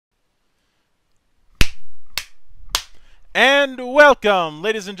And welcome,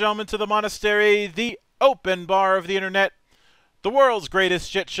 ladies and gentlemen, to the monastery, the open bar of the internet, the world's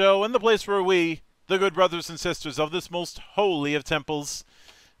greatest shit show, and the place where we, the good brothers and sisters of this most holy of temples,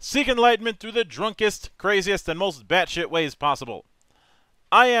 seek enlightenment through the drunkest, craziest, and most batshit ways possible.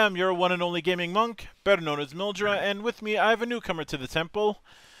 I am your one and only gaming monk, better known as Mildra, and with me I have a newcomer to the temple,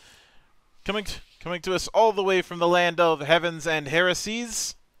 coming to us all the way from the land of heavens and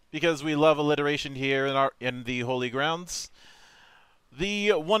heresies, because we love alliteration here in the holy grounds.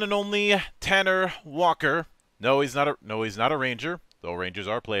 The one and only Tanner Walker. No, he's not a ranger, though rangers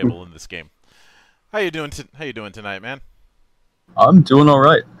are playable in this game. How you doing tonight, man? I'm doing all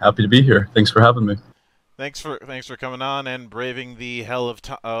right. Happy to be here. Thanks for having me. Thanks for coming on and braving the hell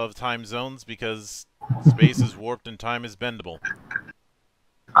of time zones, because space is warped and time is bendable.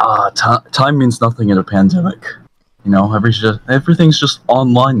 Time means nothing in a pandemic. You know, everything's just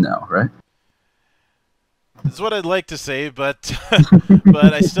online now, right? That's what I'd like to say, but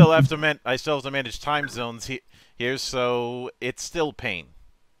but I still have to manage time zones here, so it's still pain.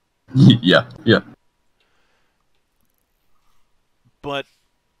 Yeah. But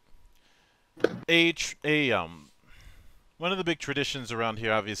one of the big traditions around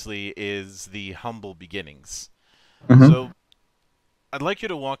here, obviously, is the humble beginnings. Mm-hmm. So I'd like you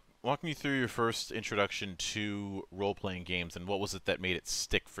to walk me through your first introduction to role-playing games, and what was it that made it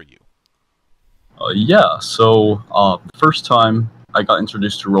stick for you? So the first time I got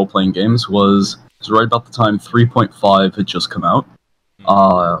introduced to role-playing games was right about the time 3.5 had just come out.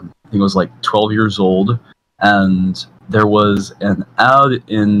 I think it was like 12 years old, and there was an ad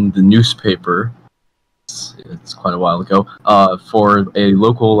in the newspaper, it's quite a while ago, for a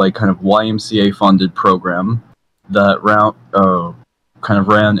local kind of YMCA-funded program that ran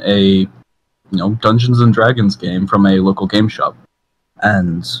a Dungeons and Dragons game from a local game shop.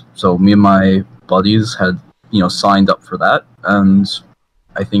 And so me and my buddies had signed up for that, and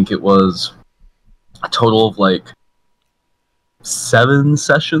I think it was a total of 7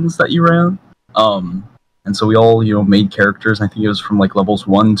 sessions that you ran. And so we all made characters. I think it was from levels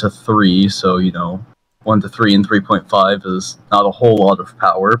 1 to 3, so 1 to 3 and 3.5 is not a whole lot of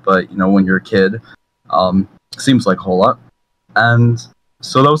power, but when you're a kid, seems like a whole lot. And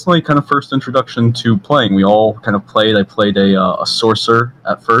so that was my kind of first introduction to playing. We all kind of played. I played a sorcerer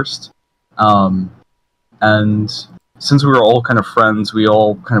at first. And since we were all kind of friends, we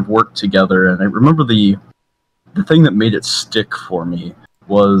all kind of worked together. And I remember the thing that made it stick for me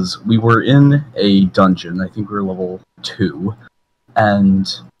was we were in a dungeon. I think we were level 2. And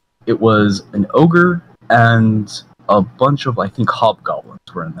it was an ogre and a bunch of, I think,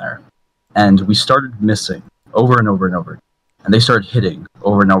 hobgoblins were in there. And we started missing over and over and over. And they started hitting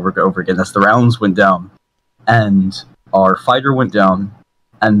over and over again as the rounds went down. And our fighter went down.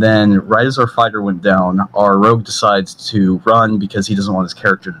 And then right as our fighter went down, our rogue decides to run because he doesn't want his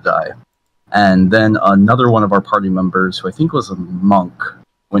character to die. And then another one of our party members, who I think was a monk,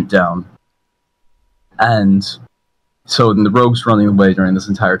 went down. And so the rogue's running away during this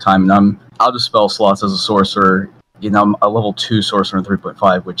entire time. And I'm out of spell slots as a sorcerer. I'm a level 2 sorcerer in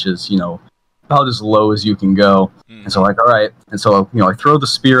 3.5, which is, about as low as you can go. And so all right. And so I throw the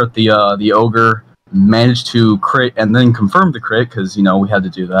spear at the ogre, manage to crit and then confirm the crit because we had to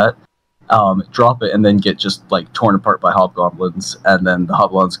do that. Drop it and then get just torn apart by hobgoblins, and then the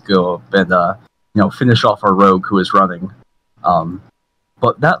hobgoblins go up and finish off our rogue who is running.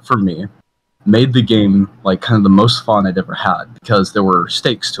 But that for me made the game kind of the most fun I'd ever had, because there were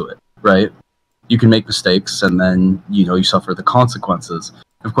stakes to it, right? You can make mistakes and then you suffer the consequences.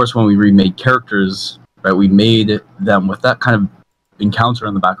 Of course, when we remade characters, right, we made them with that kind of encounter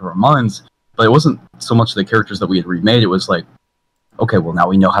in the back of our minds, but it wasn't so much the characters that we had remade. It was okay, well, now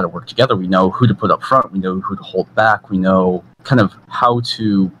we know how to work together. We know who to put up front. We know who to hold back. We know kind of how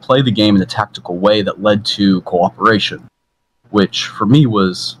to play the game in a tactical way that led to cooperation, which for me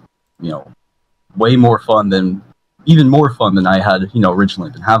was, way more fun than I had, originally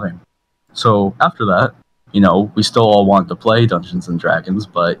been having. So after that, we still all wanted to play Dungeons and Dragons,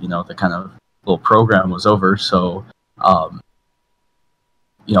 but, the kind of little program was over. So, I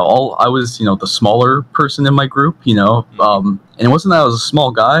was, the smaller person in my group, and it wasn't that I was a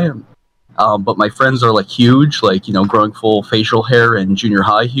small guy, but my friends are huge, growing full facial hair and junior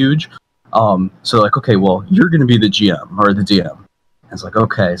high huge. So okay, well, you're going to be the GM or the DM. And it's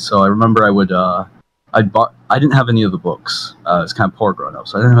okay. So I remember I didn't have any of the books. I was kind of poor growing up,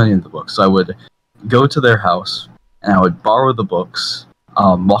 so I didn't have any of the books. So I would go to their house, and I would borrow the books,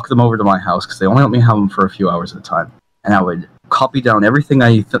 walk them over to my house, because they only let me have them for a few hours at a time. And I would copy down everything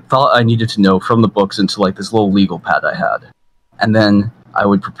I thought I needed to know from the books into this little legal pad I had. And then I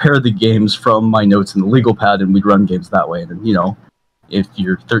would prepare the games from my notes in the legal pad, and we'd run games that way. And you know, if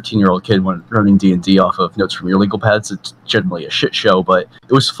your 13-year-old kid went running D&D off of notes from your legal pads, it's generally a shit show, but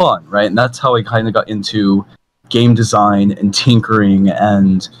it was fun, right? And that's how I kind of got into game design and tinkering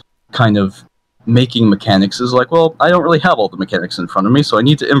and kind of making mechanics. Is like, well, I don't really have all the mechanics in front of me, so I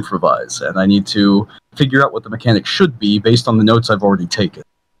need to improvise, and I need to figure out what the mechanics should be based on the notes I've already taken.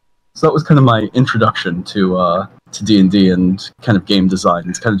 So that was kind of my introduction to D&D and kind of game design.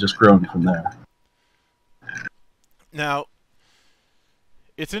 It's kind of just grown from there. Now,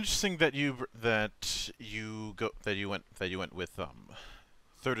 it's interesting that you went with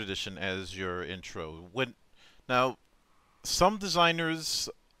third edition as your intro. Now, some designers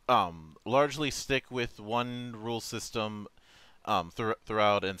largely stick with one rule system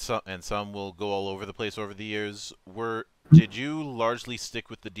throughout, and some will go all over the place over the years. Did you largely stick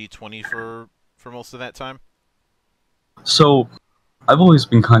with the D20 for most of that time? So, I've always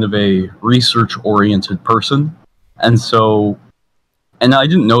been kind of a research-oriented person, and I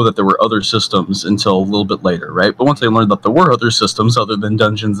didn't know that there were other systems until a little bit later, right? But once I learned that there were other systems other than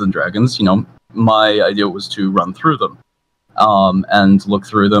Dungeons and Dragons, you know, my idea was to run through them, and look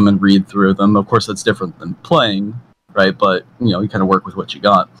through them and read through them. Of course, that's different than playing, right? But, you know, you kind of work with what you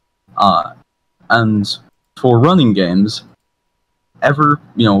got. And for running games, I'd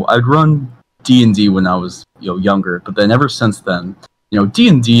run D&D when I was, younger, but then ever since then,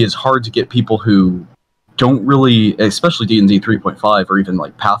 D&D is hard to get people who don't really, especially D&D 3.5 or even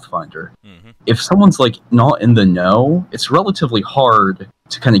like Pathfinder. Mm-hmm. If someone's like not in the know, it's relatively hard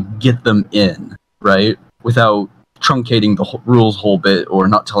to kind of get them in, right? Without truncating the rules whole bit or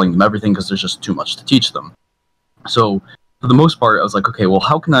not telling them everything because there's just too much to teach them. So for the most part, I was like, okay, well,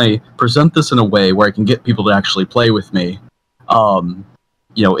 how can I present this in a way where I can get people to actually play with me,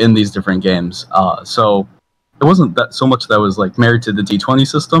 in these different games? So it wasn't that so much that I was like married to the D20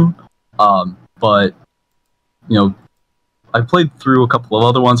 system, but I played through a couple of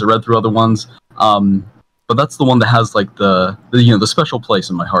other ones. I read through other ones, but that's the one that has like the special place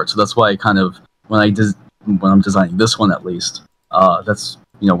in my heart. So that's why I kind of when I'm designing this one, at least, that's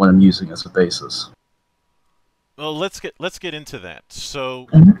what I'm using as a basis. Well, let's get into that. So,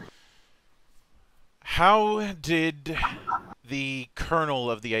 Mm-hmm. How did the kernel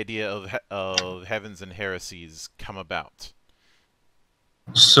of the idea of Heavens and Heresies come about?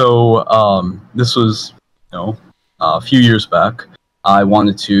 So this was a few years back. I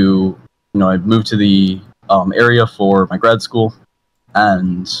wanted to I moved to the area for my grad school,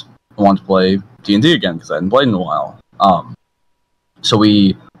 and I wanted to play D&D again because I hadn't played in a while. So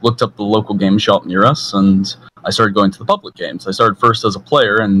we looked up the local game shop near us, and I started going to the public games. I started first as a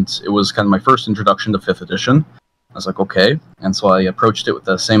player, and it was kind of my first introduction to 5th edition. I was like, okay. And so I approached it with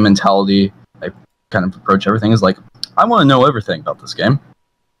the same mentality. I kind of approach everything as like, I want to know everything about this game,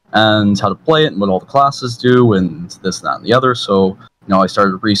 and how to play it, and what all the classes do, and this, that, and the other. So, I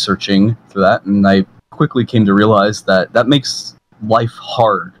started researching through that, and I quickly came to realize that makes life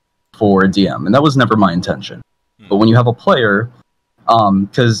hard for a DM, and that was never my intention. But when you have a player,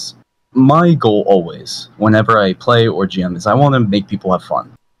 because my goal always, whenever I play or GM, is I want to make people have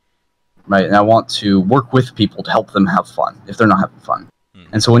fun, right? And I want to work with people to help them have fun if they're not having fun.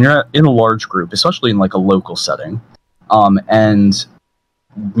 And so when you're in a large group, especially in like a local setting, and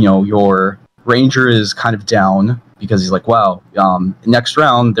your ranger is kind of down because he's like, wow, next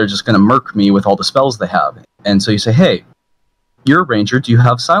round they're just going to murk me with all the spells they have. And so you say, hey, you're a ranger, do you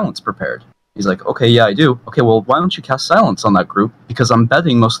have silence prepared? He's like, okay, yeah, I do. Okay, well, why don't you cast silence on that group? Because I'm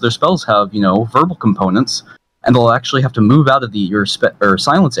betting most of their spells have, verbal components, and they'll actually have to move out of your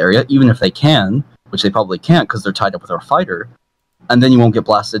silence area, even if they can, which they probably can't because they're tied up with our fighter, and then you won't get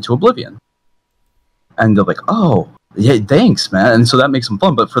blasted to oblivion. And they're like, oh, yeah, thanks, man. And so that makes them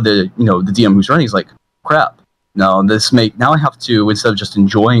fun. But for the the DM who's running, he's like, crap. No, now I have to, instead of just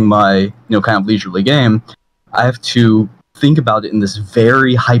enjoying my kind of leisurely game, I have to think about it in this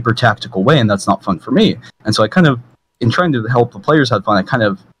very hyper tactical way, and that's not fun for me. And so I kind of, in trying to help the players have fun, I kind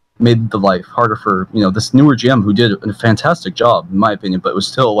of made the life harder for this newer GM who did a fantastic job in my opinion, but it was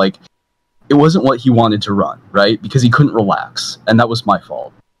still like it wasn't what he wanted to run, right? Because he couldn't relax, and that was my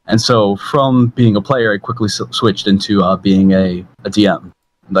fault. And so from being a player, I quickly switched into being a DM.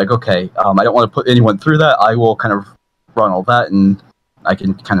 Like, okay, I don't want to put anyone through that. I will kind of run all that, and I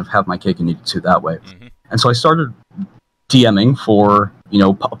can kind of have my cake and eat it too that way. Mm-hmm. And so I started DMing for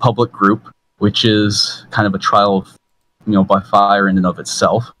a public group, which is kind of a trial of by fire in and of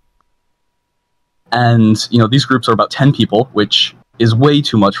itself. And these groups are about 10 people, which is way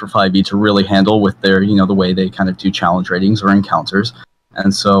too much for 5e to really handle with their the way they kind of do challenge ratings or encounters.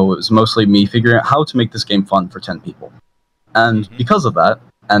 And so it was mostly me figuring out how to make this game fun for 10 people. And Mm-hmm. because of that,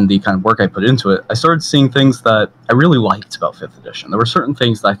 and the kind of work I put into it, I started seeing things that I really liked about 5th edition. There were certain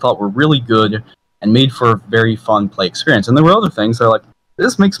things that I thought were really good and made for a very fun play experience. And there were other things that are like,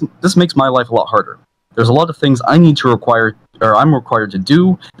 this makes my life a lot harder. There's a lot of things I need to require, or I'm required to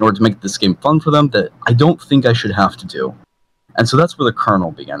do in order to make this game fun for them that I don't think I should have to do. And so that's where the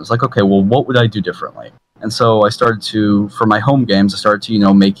kernel began. It's like, okay, well, what would I do differently? And so I started to, for my home games, I started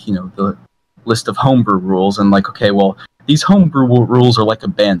to, make, the list of homebrew rules and like, okay, well, these homebrew rules are like a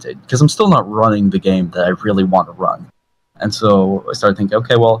band-aid because I'm still not running the game that I really want to run. And so I started thinking,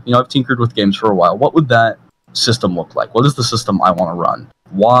 okay, well, I've tinkered with games for a while. What would that system look like? What is the system I want to run?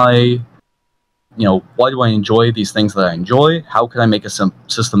 Why do I enjoy these things that I enjoy? How can I make a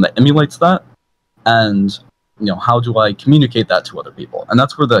system that emulates that? And, how do I communicate that to other people? And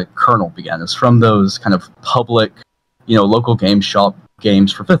that's where the kernel began, is from those kind of public, local game shop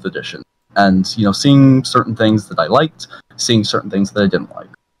games for 5th edition. And, seeing certain things that I liked, seeing certain things that I didn't like.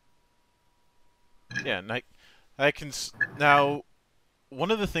 Yeah, and I can now. One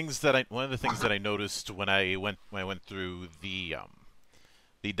of the things that I noticed when I went through the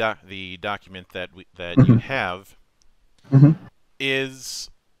document that you have Mm-hmm. is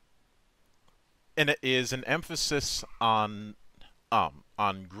an emphasis on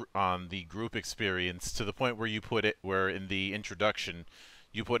the group experience, to the point where where in the introduction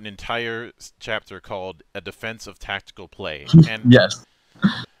you put an entire chapter called "A Defense of Tactical Play." And Yes.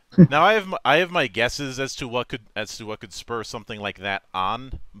 now I have my guesses as to what could spur something like that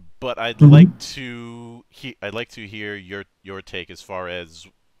on, but I'd like to hear your take as far as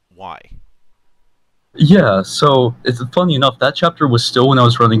why. Yeah, so it's funny enough, that chapter was still when I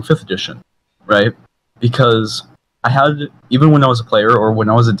was running 5th edition, right? Because I had, even when I was a player or when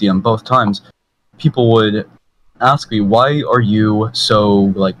I was a DM, both times, people would ask me, why are you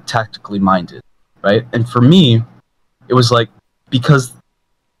so, like, tactically minded, right? And for me, it was like, because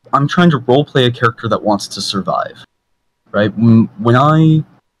I'm trying to roleplay a character that wants to survive, right? When I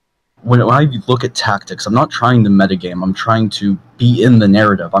look at tactics, I'm not trying to metagame. I'm trying to be in the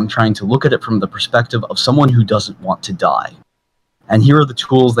narrative. I'm trying to look at it from the perspective of someone who doesn't want to die. And here are the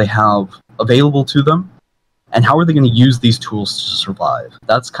tools they have available to them, and how are they going to use these tools to survive?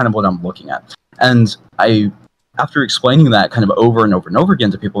 That's kind of what I'm looking at. And after explaining that kind of over and over and over again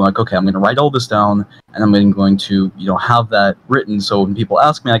to people, I'm like, okay, I'm going to write all this down, and I'm going to, have that written, so when people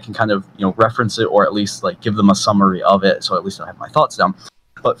ask me, I can kind of, reference it, or at least like give them a summary of it, so at least I have my thoughts down.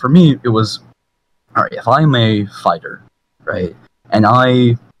 But for me, it was, all right, if I'm a fighter, right, and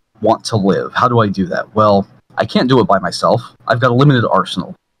I want to live, how do I do that? Well, I can't do it by myself. I've got a limited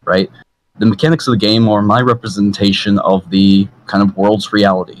arsenal, right? The mechanics of the game are my representation of the kind of world's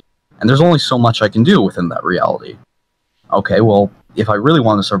reality. And there's only so much I can do within that reality. Okay, well, if I really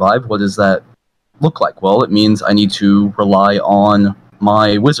want to survive, what does that look like? Well, it means I need to rely on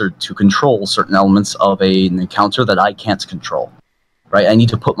my wizard to control certain elements of an encounter that I can't control. Right? I need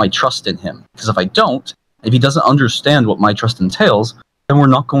to put my trust in him. Because if I don't, if he doesn't understand what my trust entails, then we're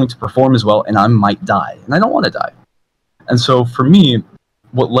not going to perform as well, and I might die. And I don't want to die. And so for me,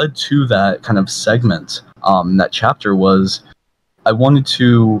 what led to that kind of segment, that chapter, was I wanted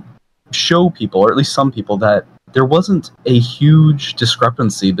to show people, or at least some people, that there wasn't a huge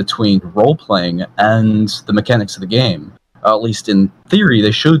discrepancy between role-playing and the mechanics of the game. At least in theory,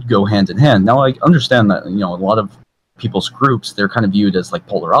 they should go hand in hand. Now, I understand that, a lot of people's groups, they're kind of viewed as like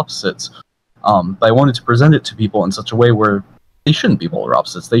polar opposites. But I wanted to present it to people in such a way where they shouldn't be polar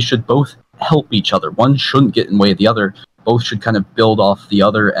opposites. They should both help each other. One shouldn't get in the way of the other. Both should kind of build off the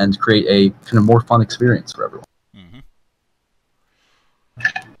other and create a kind of more fun experience for everyone. Mm-hmm.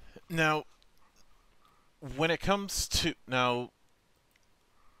 Now, when it comes to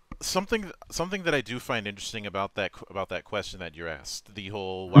something that I do find interesting about that question that you asked, the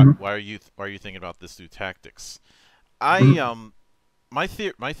whole why are you thinking about this through tactics? My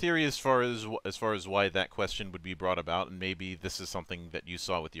theory as far as why that question would be brought about, and maybe this is something that you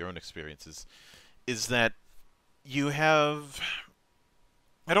saw with your own experiences, is that you have,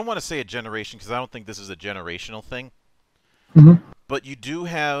 I don't want to say a generation, because I don't think this is a generational thing, but you do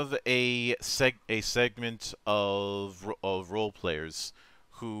have a segment of role players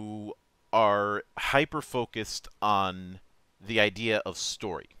who are hyper focused on the idea of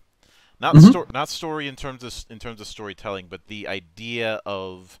story. Not story in terms of storytelling, but the idea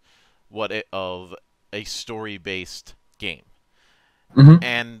of of a story-based game.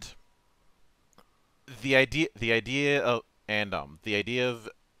 And the idea of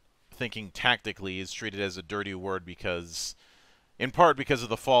thinking tactically is treated as a dirty word, because in part because of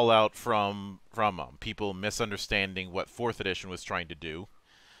the fallout from people misunderstanding what 4th edition was trying to do.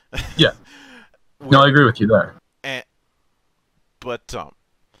 Yeah. No, I agree with you there. but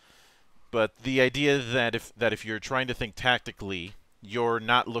but the idea that if you're trying to think tactically, you're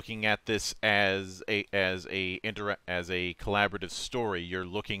not looking at this as a collaborative story. You're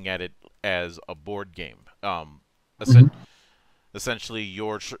looking at it as a board game. Mhm. Essentially,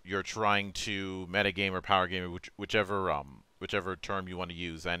 you're trying to metagame or power game, whichever term you want to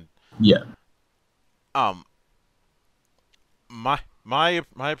use, and Yeah. um my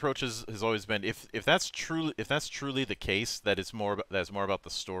approach has always been, if that's truly the case, that that's more about the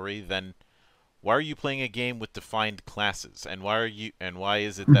story, then why are you playing a game with defined classes? And why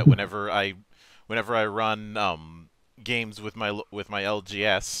is it that whenever I run games with my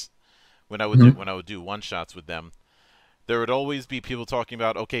LGS, Mhm. when I would do one shots with them, there would always be people talking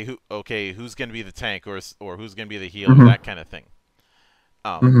about, who's going to be the tank, or who's going to be the healer, Mhm. that kind of thing.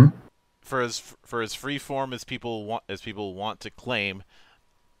 Um, Mhm. for as free form as people want to claim,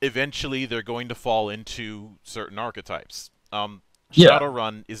 eventually they're going to fall into certain archetypes. Yeah.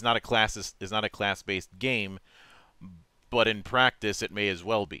 Shadowrun is not a class based game, but in practice it may as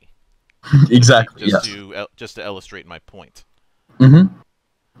well be. Exactly. Yes. Just to illustrate my point. Mhm.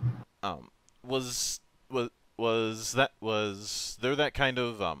 Um, was was there that kind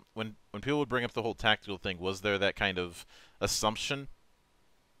of when people would bring up the whole tactical thing? Was there that kind of assumption?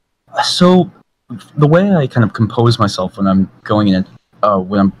 So the way I kind of compose myself when I'm going in,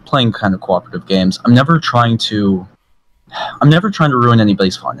 when I'm playing kind of cooperative games, I'm never trying to ruin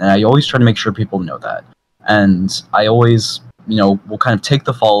anybody's fun, and I always try to make sure people know that. And I always, will kind of take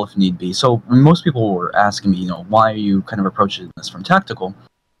the fall if need be. So when most people were asking me, why are you kind of approaching this from tactical?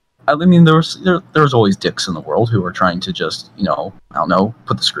 I mean, there was always dicks in the world who were trying to just, I don't know,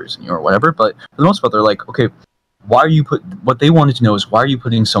 put the screws in you or whatever. But for the most part, they're like, okay, what they wanted to know is, why are you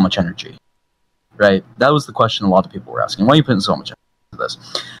putting so much energy? Right? That was the question a lot of people were asking. Why are you putting so much into this?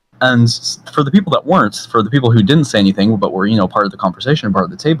 And for the people that weren't, for the people who didn't say anything but were, part of the conversation, part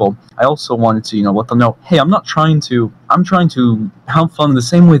of the table, I also wanted to, let them know, hey, I'm trying to have fun the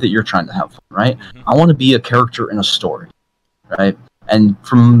same way that you're trying to have fun, right? Mm-hmm. I want to be a character in a story, right? And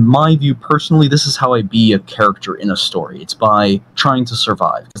from my view personally, this is how I be a character in a story. It's by trying to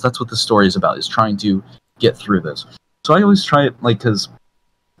survive, because that's what the story is about, is trying to get through this. So I always try it, because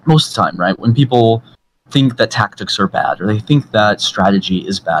most of the time, right, when people think that tactics are bad, or they think that strategy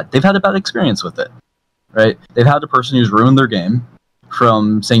is bad, they've had a bad experience with it, right? They've had a person who's ruined their game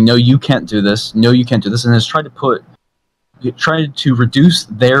from saying, no, you can't do this, no, you can't do this, and has tried to reduce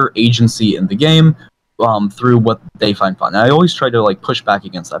their agency in the game through what they find fun. And I always try to push back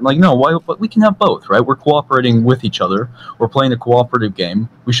against that. I'm like, no, why? But we can have both, right? We're cooperating with each other. We're playing a cooperative game.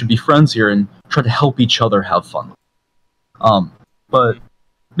 We should be friends here and try to help each other have fun. Um, but, Mm-hmm.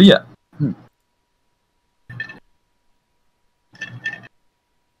 but yeah.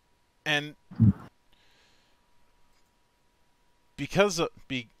 And because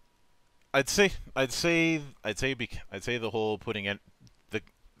I'd say the whole putting in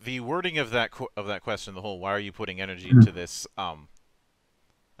the wording of that question, the whole why are you putting energy into this, I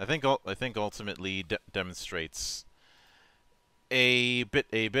think ultimately demonstrates a bit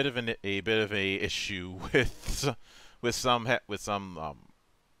of a issue with some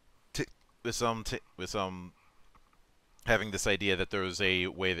t- with some having this idea that there is a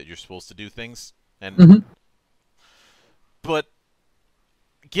way that you're supposed to do things. And Mm-hmm. but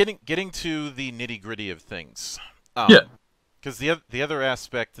getting to the nitty-gritty of things, Yeah. because the other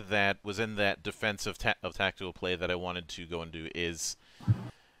aspect that was in that defense of tactical play that I wanted to go into is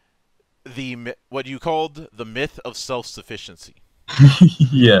what you called the myth of self-sufficiency.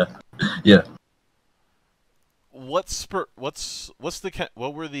 Yeah. Yeah. What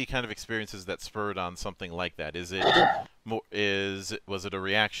were the kind of experiences that spurred on something like that? Was it a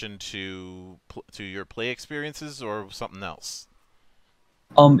reaction to your play experiences or something else?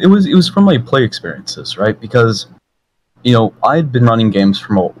 It was from my play experiences, right? Because I'd been running games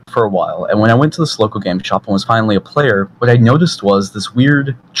for a while, and when I went to this local game shop and was finally a player, what I noticed was this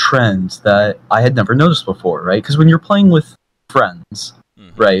weird trend that I had never noticed before, right? Because when you're playing with friends,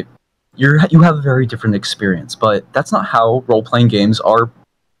 Mm-hmm. right, you have a very different experience, but that's not how role-playing games are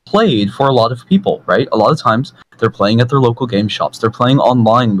played for a lot of people, right? A lot of times they're playing at their local game shops, they're playing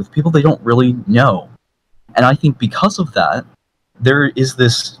online with people they don't really know. And I think because of that, there is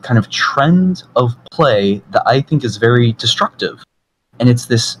this kind of trend of play that I think is very destructive. And it's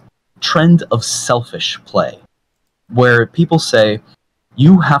this trend of selfish play, where people say,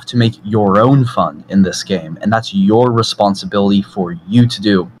 you have to make your own fun in this game, and that's your responsibility for you to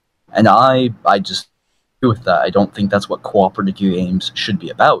do. And I just agree with that. I don't think that's what cooperative games should be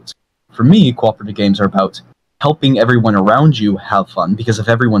about. For me, cooperative games are about helping everyone around you have fun, because if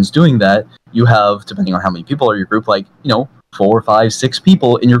everyone's doing that, you have, depending on how many people are in your group, 4, 5, 6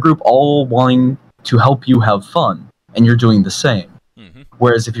 people in your group all wanting to help you have fun, and you're doing the same. Mm-hmm.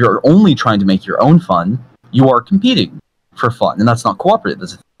 Whereas if you're only trying to make your own fun, you are competing for fun, and that's not cooperative.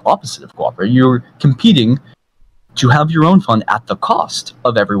 That's the opposite of cooperative. You're competing to have your own fun at the cost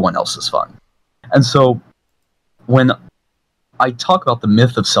of everyone else's fun. And so when I talk about the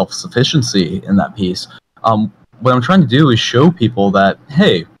myth of self-sufficiency in that piece, what I'm trying to do is show people that,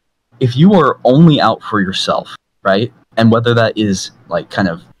 hey, if you are only out for yourself, right? And whether that is like kind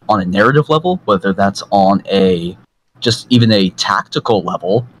of on a narrative level, whether that's on a just even a tactical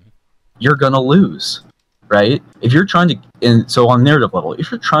level, you're gonna lose, right? If you're trying to, and so on narrative level,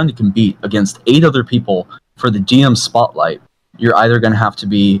 if you're trying to compete against 8 other people for the DM spotlight, you're either gonna have to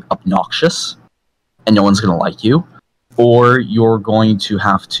be obnoxious, and no one's gonna like you, or you're going to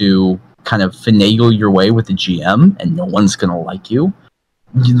have to kind of finagle your way with the GM, and no one's gonna like you.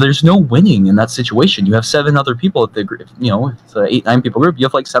 There's no winning in that situation. You have 7 other people at the group. You know, it's an 8-9 people group. You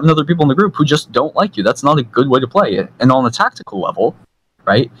have like 7 other people in the group who just don't like you. That's not a good way to play it. And on a tactical level,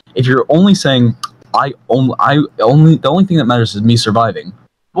 right? If you're only saying the only thing that matters is me surviving,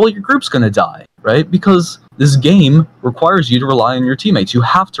 well, your group's gonna die, right? Because this game requires you to rely on your teammates. You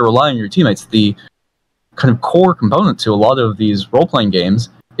have to rely on your teammates. The kind of core component to a lot of these role-playing games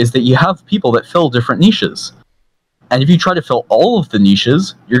is that you have people that fill different niches. And if you try to fill all of the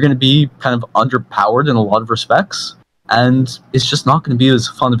niches, you're going to be kind of underpowered in a lot of respects, and it's just not going to be as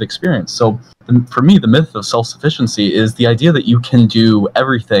fun of experience. So for me, the myth of self-sufficiency is the idea that you can do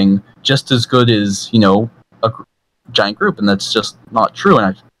everything just as good as, you know, a giant group, and that's just not true.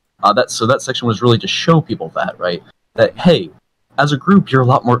 And that section was really to show people that, right? That, hey, as a group, you're a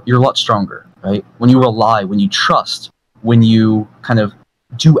lot stronger, right? When you rely, when you trust, when you kind of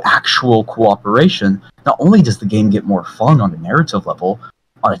do actual cooperation, not only does the game get more fun on a narrative level,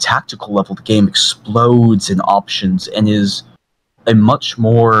 on a tactical level, the game explodes in options and is a much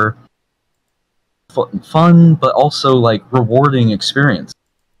more fun, but also like rewarding experience,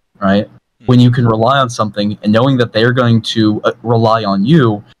 right? When you can rely on something and knowing that they're going to rely on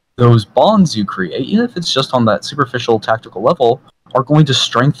you, those bonds you create, even if it's just on that superficial tactical level, are going to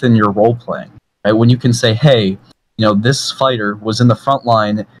strengthen your role playing, right? When you can say, hey, you know, this fighter was in the front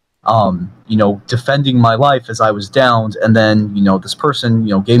line, you know, defending my life as I was downed, and then, you know, this person,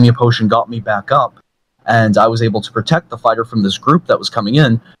 you know, gave me a potion, got me back up, and I was able to protect the fighter from this group that was coming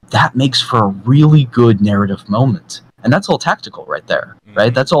in. That makes for a really good narrative moment. And that's all tactical right there,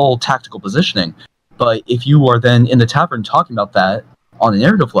 right? That's all tactical positioning. But if you are then in the tavern talking about that on a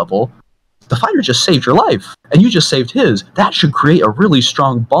narrative level, the fighter just saved your life, and you just saved his. That should create a really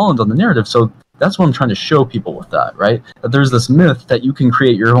strong bond on the narrative. So that's what I'm trying to show people with that, right? That there's this myth that you can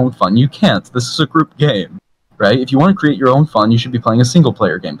create your own fun. You can't. This is a group game, right? If you want to create your own fun, you should be playing a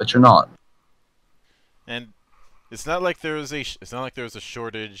single-player game, but you're not. And it's not like there was a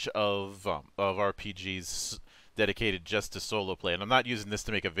shortage of RPGs dedicated just to solo play. And I'm not using this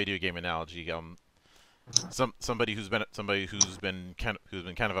to make a video game analogy. Somebody who's been kind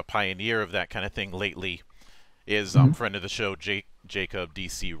of a pioneer of that kind of thing lately is friend of the show Jacob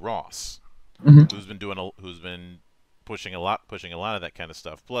DC Ross. Who's been pushing a lot of that kind of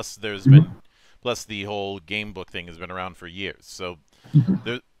stuff. Plus, plus the whole game book thing has been around for years. So,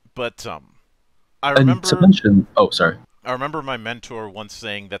 I remember. I remember my mentor once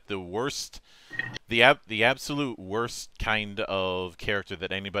saying that the absolute worst kind of character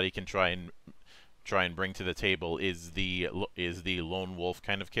that anybody can try and bring to the table is the lone wolf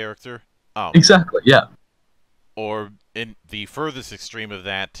kind of character. Exactly. Yeah. Or in the furthest extreme of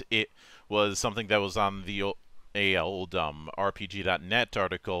that, it was something that was on the old RPG.net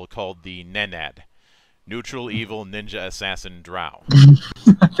article called the Nenad, Neutral Evil Ninja Assassin Drow.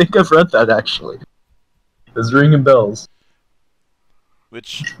 I think I've read that, actually. It's ringing bells.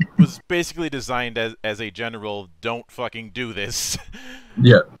 Which was basically designed as a general, don't fucking do this.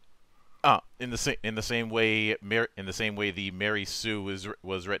 Yeah. In the same way the Mary Sue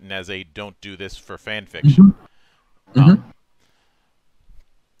was written as a don't do this for fan fiction.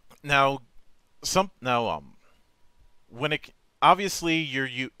 Now, when it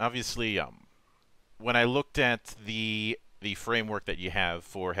when I looked at the framework that you have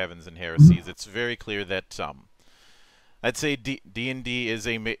for Heavens and Heresies, it's very clear that I'd say D&D is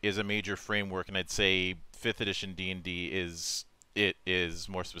a major framework, and I'd say 5th edition D&D is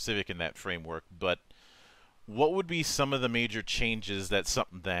more specific in that framework. But what would be some of the major changes that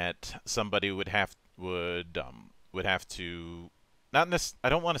somebody would have to I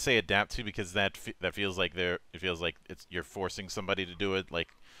don't want to say adapt to, because that feels like you're forcing somebody to do it, like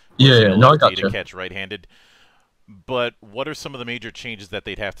no, I got you. to catch right-handed. But what are some of the major changes that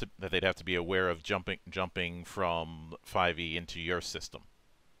they'd have to be aware of jumping from 5e into your system?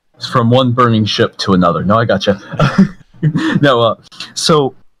 It's from one burning ship to another. No, I gotcha. No,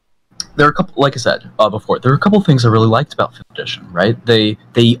 so there are a couple, like I said before, there are a couple things I really liked about 5th edition, right?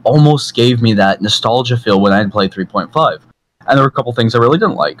 They almost gave me that nostalgia feel when I had played 3.5. And there were a couple things I really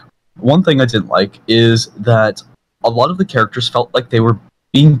didn't like. One thing I didn't like is that a lot of the characters felt like they were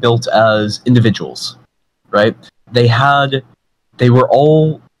being built as individuals, right? They were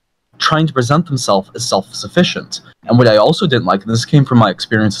all trying to present themselves as self-sufficient. And what I also didn't like, and this came from my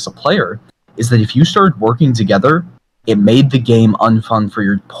experience as a player, is that if you started working together, it made the game unfun for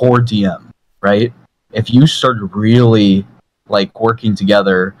your poor DM, right? If you started really like working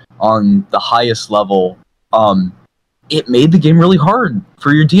together on the highest level, it made the game really hard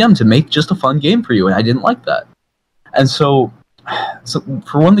for your DM to make just a fun game for you, and I didn't like that. And so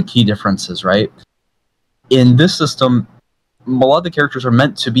for one of the key differences, right? In this system, a lot of the characters are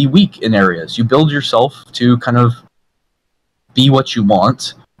meant to be weak in areas. You build yourself to kind of be what you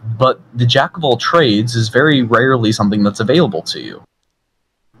want, but the jack of all trades is very rarely something that's available to you.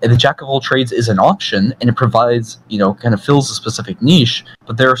 And the jack of all trades is an option, and it provides, kind of fills a specific niche,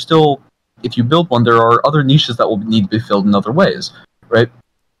 but there are still, if you build one, there are other niches that will need to be filled in other ways, right?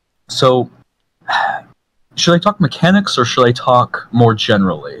 So, should I talk mechanics, or should I talk more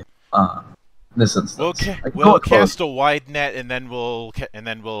generally? In this instance, We'll cast a wide net, and then we'll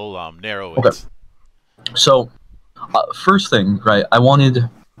narrow it. Okay. So, first thing, right? I wanted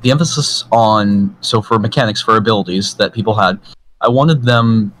the emphasis on, so for mechanics, for abilities that people had, I wanted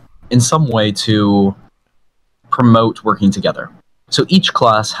them in some way to promote working together. So each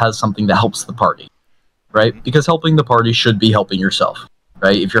class has something that helps the party, right? Because helping the party should be helping yourself,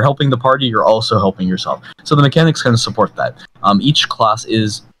 right? If you're helping the party, you're also helping yourself. So the mechanics kind of support that. Each class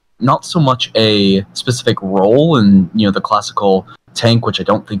is not so much a specific role in, the classical tank, which I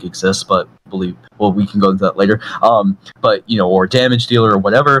don't think exists, but we can go into that later. But, or damage dealer or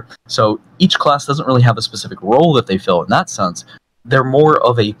whatever. So each class doesn't really have a specific role that they fill in that sense. They're more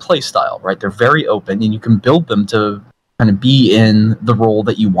of a play style, right? They're very open, and you can build them to kind of be in the role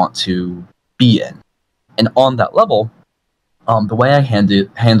that you want to be in. And on that level, the way I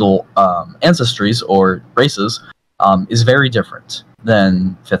handle ancestries or races is very different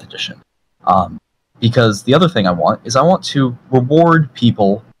than 5th edition. Because the other thing I want to reward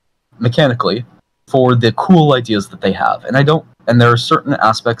people mechanically for the cool ideas that they have. And there are certain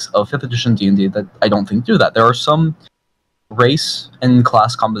aspects of 5th edition D&D that I don't think do that. There are some race and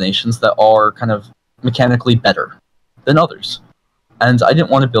class combinations that are kind of mechanically better than others. And I didn't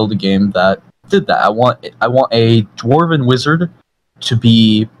want to build a game that did that. I want a dwarven wizard to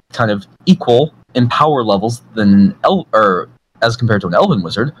be kind of equal in power levels than as compared to an elven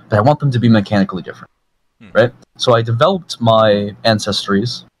wizard, but I want them to be mechanically different, right? So I developed my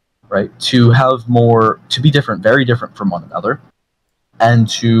ancestries, right, to be different, very different from one another, and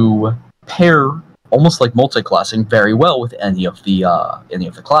to pair almost like multi-classing very well with any of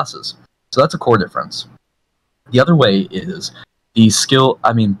the classes. So that's a core difference. The other way is the skill.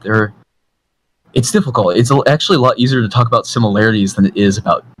 I mean, it's difficult. It's actually a lot easier to talk about similarities than it is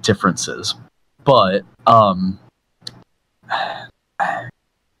about differences. But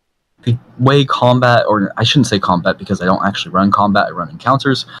the way combat, or I shouldn't say combat because I don't actually run combat, I run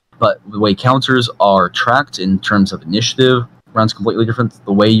encounters, but the way counters are tracked in terms of initiative runs completely different.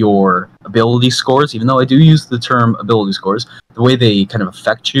 The way your ability scores, even though I do use the term ability scores, the way they kind of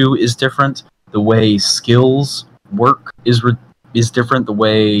affect you is different. The way skills work is different. The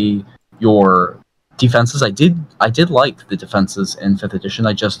way your defenses, I did like the defenses in 5th edition.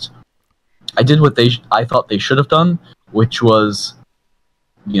 I did what I thought they should have done, which was,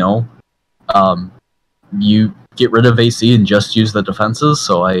 you get rid of AC and just use the defenses.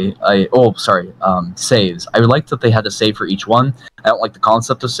 So saves. I liked that they had to save for each one. I don't like the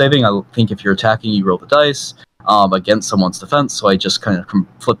concept of saving. I think if you're attacking, you roll the dice against someone's defense. So I just kind of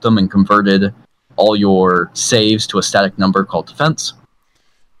flipped them and converted all your saves to a static number called defense.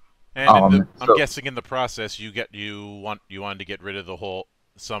 And I'm guessing in the process, you wanted to get rid of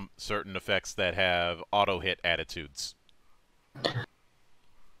some certain effects that have auto hit attitudes.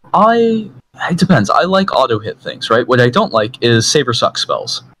 It depends. I like auto hit things, right? What I don't like is save or suck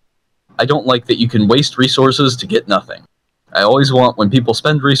spells. I don't like that you can waste resources to get nothing. I always want, when people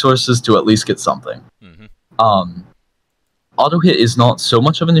spend resources, to at least get something. Mm-hmm. Auto hit is not so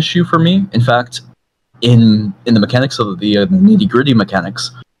much of an issue for me. In fact, in the mechanics of the nitty gritty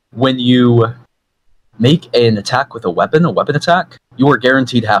mechanics, when you make an attack with a weapon attack, you are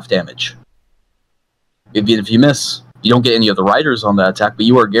guaranteed half damage. If you miss, you don't get any of the riders on that attack, but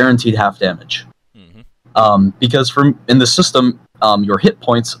you are guaranteed half damage. Mm-hmm. Because in the system, your hit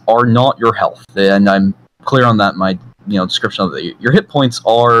points are not your health, and I'm clear on that in my description of it. Your hit points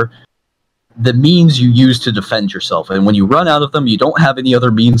are the means you use to defend yourself, and when you run out of them, you don't have any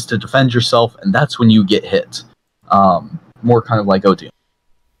other means to defend yourself, and that's when you get hit. More kind of like Odin.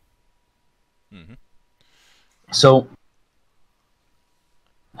 Mm-hmm. So,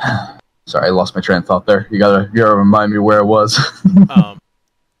 sorry, I lost my train of thought there. You gotta remind me where it was.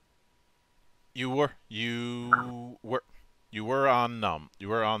 You were on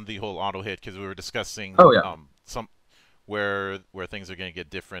the whole auto hit because we were discussing some where things are going to get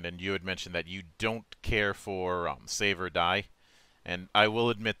different, and you had mentioned that you don't care for save or die, and I will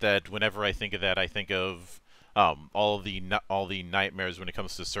admit that whenever I think of that, I think of all the nightmares when it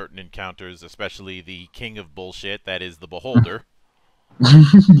comes to certain encounters, especially the king of bullshit that is the Beholder.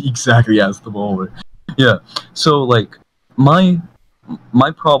 Exactly, yes, the Beholder. Yeah. So like my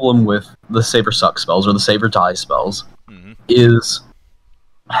problem with the save or suck spells or the save or die spells is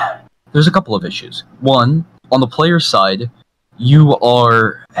there's a couple of issues. One, on the player's side,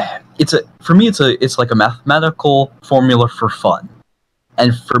 for me it's like a mathematical formula for fun.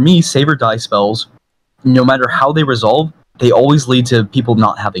 And for me, save or die spells, no matter how they resolve, they always lead to people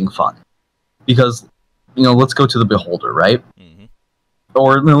not having fun. Because, let's go to the Beholder, right?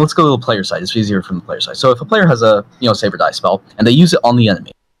 Or let's go to the player side. It's easier from the player side. So if a player has a save or die spell and they use it on the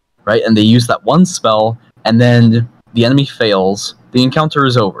enemy, right? And they use that one spell, and then the enemy fails, the encounter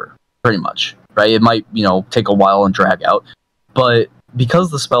is over, pretty much, right? It might take a while and drag out, but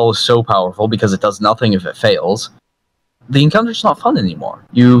because the spell is so powerful, because it does nothing if it fails, the encounter's not fun anymore.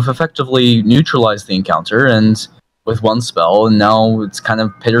 You've effectively neutralized the encounter and with one spell, and now it's kind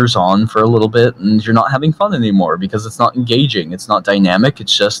of pitters on for a little bit, and you're not having fun anymore because it's not engaging, it's not dynamic,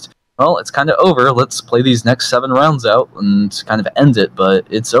 it's just, well, it's kind of over, let's play these next 7 rounds out and kind of end it, but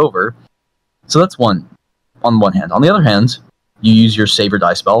it's over. So that's one, on one hand. On the other hand, you use your save or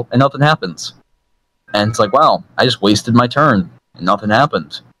die spell, and nothing happens. And it's like, wow, I just wasted my turn, and nothing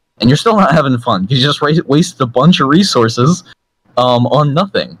happened. And you're still not having fun, because you just wasted a bunch of resources on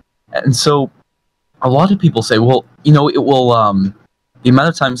nothing. And so a lot of people say, well, it will, the amount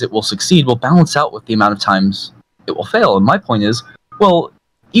of times it will succeed will balance out with the amount of times it will fail. And my point is, well,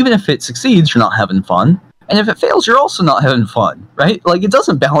 even if it succeeds, you're not having fun. And if it fails, you're also not having fun, right? Like, it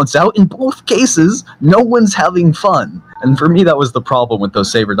doesn't balance out. In both cases, no one's having fun. And for me, that was the problem with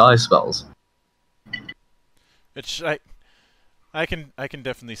those save or die spells. Which I can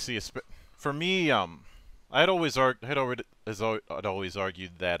definitely see. For me, I'd always argued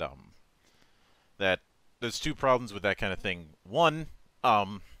that that there's two problems with that kind of thing. One,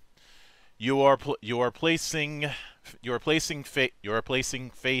 you are placing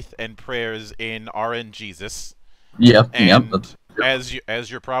faith and prayers in RNGesus. Yeah, and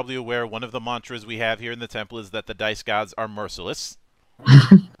as you're probably aware, one of the mantras we have here in the temple is that the dice gods are merciless.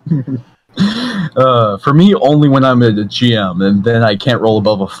 For me, only when I'm at a GM, and then I can't roll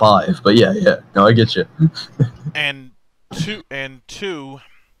above a 5. But yeah, no, I get you. and two,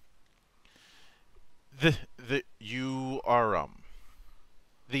 the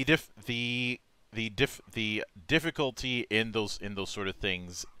difficulty in those sort of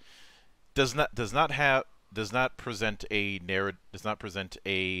things does not present a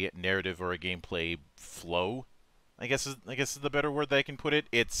narrative or a gameplay flow. I guess is the better word that I can put it.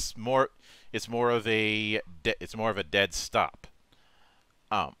 It's more of a dead stop.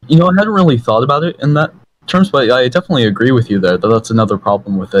 I hadn't really thought about it in that terms, but I definitely agree with you there. That's another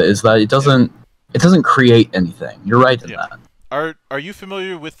problem with it, is that it doesn't create anything. You're right in that. Are you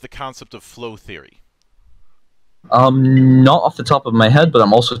familiar with the concept of flow theory? Not off the top of my head, but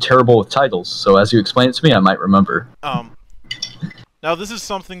I'm also terrible with titles. So as you explain it to me, I might remember. Now this is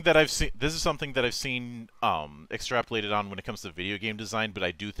something that I've seen. Extrapolated on when it comes to video game design, but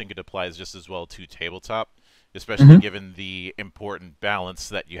I do think it applies just as well to tabletop, especially given the important balance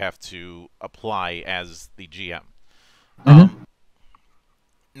that you have to apply as the GM.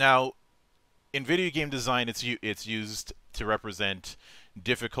 Now, in video game design, it's used to represent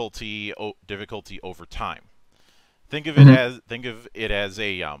difficulty over time. Think of it as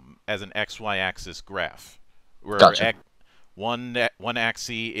an XY axis graph, where Gotcha. one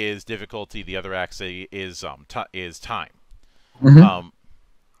axis is difficulty, the other axis is time. And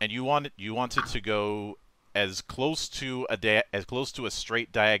you want it to go as close to a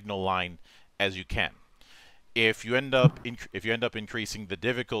straight diagonal line as you can. If you end up increasing the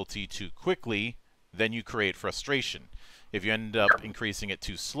difficulty too quickly, then you create frustration. If you end up increasing it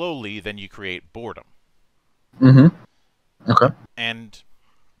too slowly, then you create boredom. Okay. And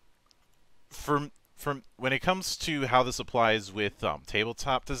from when it comes to how this applies with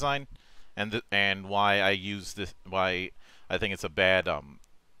tabletop design, and why I use this, why I think it's a bad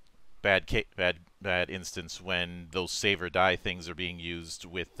instance when those save or die things are being used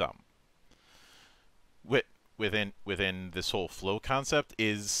with within this whole flow concept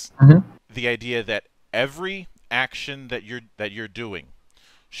is the idea that every action that you're doing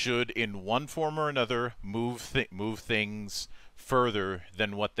should, in one form or another, move things further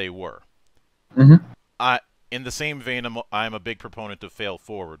than what they were. In the same vein, I'm a big proponent of fail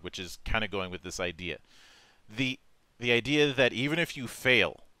forward, which is kind of going with this idea. The idea that even if you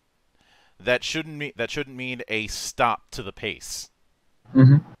fail, that shouldn't mean a stop to the pace.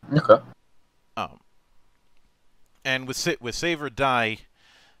 Okay. And with save or die,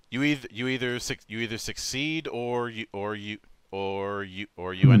 you either succeed or you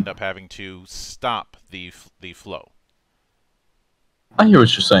end up having to stop the flow. I hear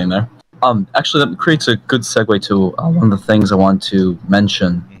what you're saying there. Actually, that creates a good segue to one of the things I want to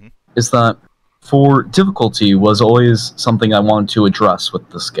mention, is that for difficulty was always something I wanted to address with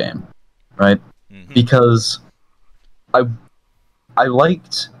this game, right? Because I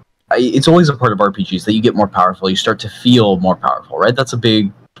liked... it's always a part of RPGs that you get more powerful, you start to feel more powerful, right? That's a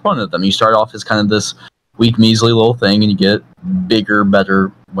big one of them. You start off as kind of this weak, measly little thing, and you get bigger,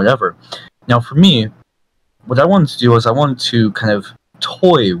 better, whatever. Now, for me, what I wanted to do was I wanted to kind of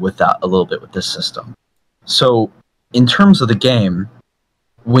toy with that a little bit with this system. So, in terms of the game,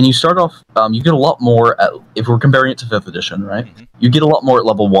 when you start off, you get a lot more, if we're comparing it to 5th edition, right? You get a lot more at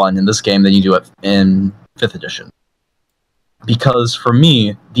level 1 in this game than you do in 5th edition. Because for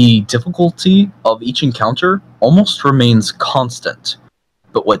me, the difficulty of each encounter almost remains constant.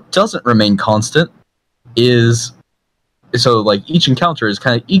 But what doesn't remain constant is... So, like, each encounter is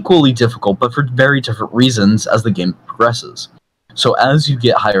kind of equally difficult, but for very different reasons as the game progresses. So as you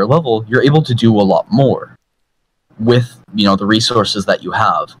get higher level, you're able to do a lot more with, the resources that you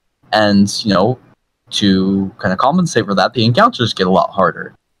have. And, to kind of compensate for that, the encounters get a lot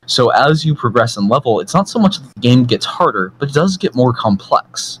harder. So as you progress in level, it's not so much that the game gets harder, but it does get more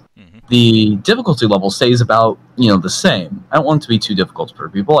complex. The difficulty level stays about, the same. I don't want it to be too difficult for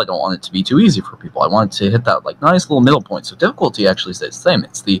people. I don't want it to be too easy for people. I want it to hit that, nice little middle point. So difficulty actually stays the same.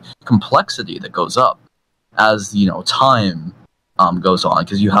 It's the complexity that goes up as, time goes on,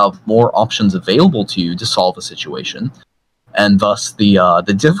 because you have more options available to you to solve a situation, and thus the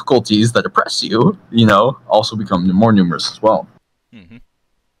difficulties that oppress you, also become more numerous as well.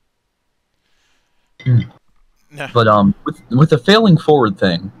 But with the failing forward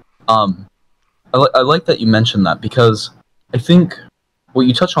thing, I like that you mentioned that, because I think what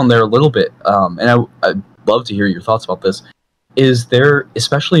you touch on there a little bit, and I'd love to hear your thoughts about this, is there,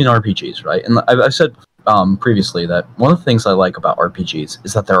 especially in RPGs, right? And I've said previously that one of the things I like about RPGs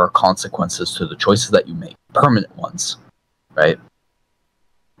is that there are consequences to the choices that you make, permanent ones, right?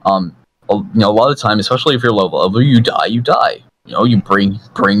 A lot of time, especially if you're low level, you die. You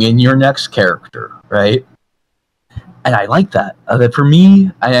bring in your next character, right? And I like that. That for me,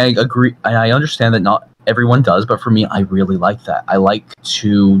 I agree, and I understand that not everyone does, but for me, I really like that. I like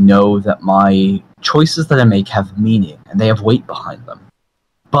to know that my choices that I make have meaning, and they have weight behind them.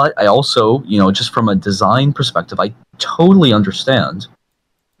 But I also, just from a design perspective, I totally understand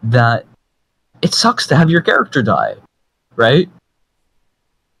that it sucks to have your character die, right?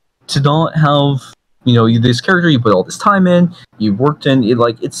 To not have, this character you put all this time in, you've worked in,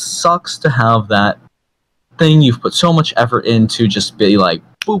 it sucks to have that thing you've put so much effort into just be like,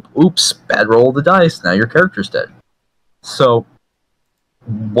 boop, oops, bad roll the dice, now your character's dead. So,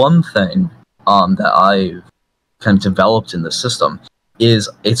 one thing that I've kind of developed in this system is,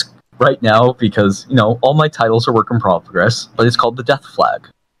 it's right now, because, all my titles are work in progress, but it's called the death flag,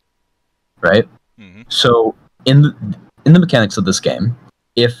 right? So, in the mechanics of this game,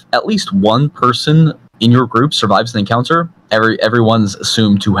 if at least one person in your group survives an encounter, everyone's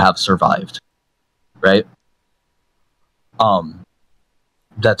assumed to have survived, right?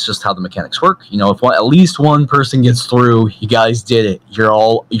 That's just how the mechanics work. If at least one person gets through, you guys did it. You're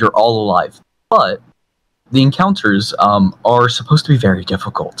all alive. But the encounters are supposed to be very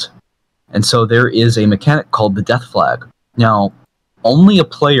difficult, and so there is a mechanic called the death flag. Now, only a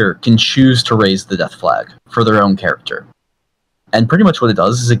player can choose to raise the death flag for their own character, and pretty much what it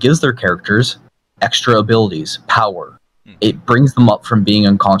does is it gives their characters extra abilities, power. It brings them up from being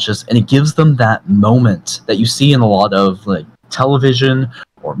unconscious, and it gives them that moment that you see in a lot of television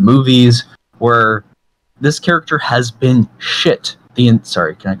or movies where this character has been shit.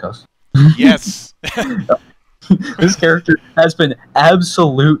 Sorry, can I cuss? Yes. This character has been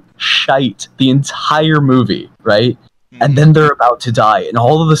absolute shite the entire movie, right? And then they're about to die, and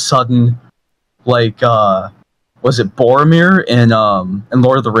all of a sudden, was it Boromir in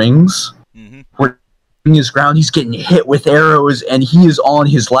Lord of the Rings? his ground. He's getting hit with arrows, and he is on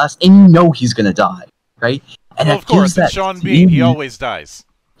his last, and you know he's gonna die, right? And well, of course, it's Sean Bean. He always dies.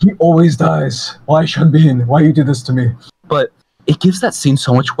 He always dies. Why, Sean Bean? Why you do this to me? But it gives that scene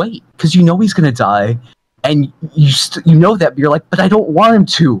so much weight because you know he's gonna die, and you know that, but you're like, but I don't want him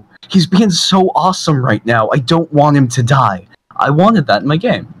to. He's being so awesome right now. I don't want him to die. I wanted that in my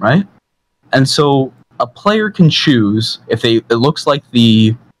game, right? And so a player can choose if it looks like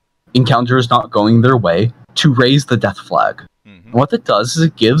the encounter is not going their way to raise the death flag. Mm-hmm. What it does is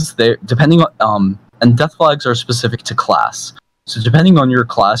it gives their depending on and death flags are specific to class. So depending on your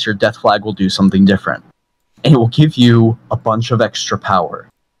class, your death flag will do something different. And it will give you a bunch of extra power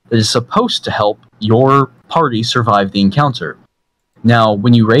that is supposed to help your party survive the encounter. Now,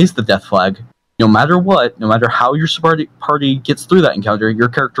 when you raise the death flag, no matter what, no matter how your party gets through that encounter, your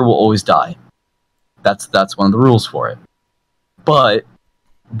character will always die. That's one of the rules for it. But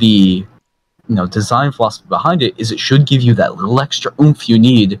the design philosophy behind it is it should give you that little extra oomph you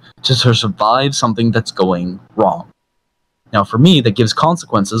need to survive something that's going wrong. Now, for me, that gives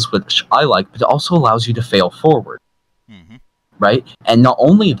consequences, which I like, but it also allows you to fail forward. Mm-hmm. Right? And not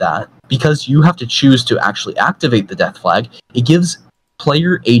only that, because you have to choose to actually activate the death flag, it gives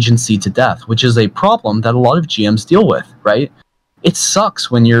player agency to death, which is a problem that a lot of GMs deal with, right? It sucks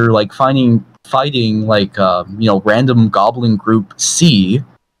when you're like fighting like random goblin group C,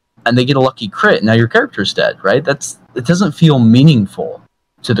 and they get a lucky crit, and now your character's dead, right? It doesn't feel meaningful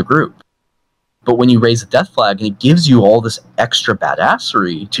to the group. But when you raise a death flag and it gives you all this extra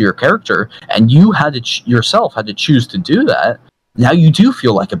badassery to your character, and you yourself had to choose to do that, now you do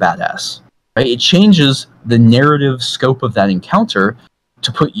feel like a badass, right? It changes the narrative scope of that encounter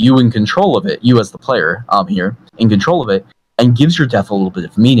to put you in control of it, you as the player here, in control of it, and gives your death a little bit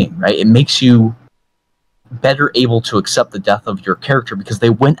of meaning, right? It makes you better able to accept the death of your character because they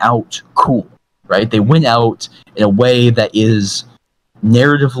went out cool, right? They went out in a way that is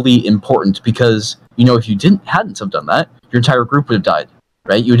narratively important because, if you hadn't have done that, your entire group would have died,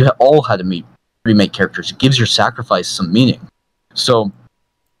 right? You would have all had to remake characters. It gives your sacrifice some meaning. So,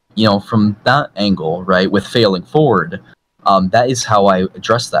 from that angle, right, with failing forward, that is how I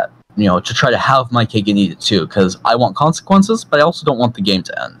address that. To try to have my cake and eat it too, because I want consequences, but I also don't want the game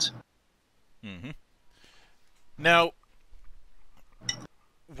to end. Mm-hmm. Now,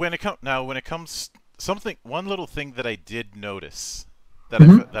 when it comes one little thing that I did notice that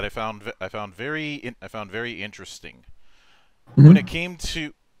mm-hmm. I found very interesting mm-hmm. when it came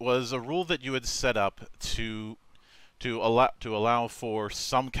to was a rule that you had set up to allow for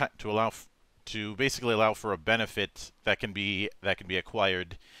basically allow for a benefit that can be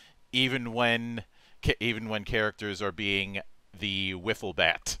acquired even when characters are being the wiffle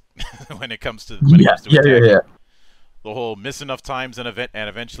bat when it comes to attacking. The whole miss enough times and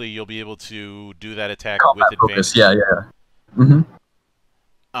eventually you'll be able to do that attack with advantage. Mm-hmm.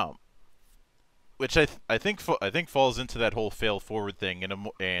 Which I think falls into that whole fail forward thing in a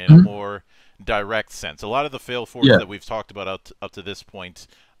more direct sense. A lot of the fail forwards that we've talked about up to this point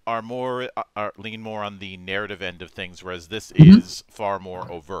are lean more on the narrative end of things, whereas this is far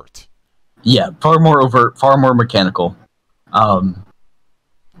more overt. Yeah, far more overt, far more mechanical.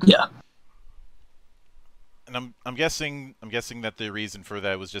 Yeah. And I'm guessing that the reason for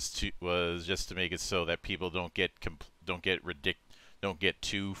that was just to make it so that people don't get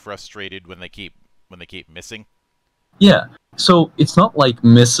too frustrated when they keep missing. Yeah. So it's not like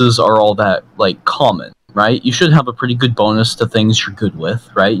misses are all that common, right? You should have a pretty good bonus to things you're good with,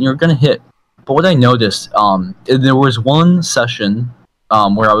 right? And you're gonna hit. But what I noticed, there was one session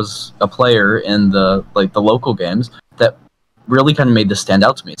where I was a player in the local games that really kind of made this stand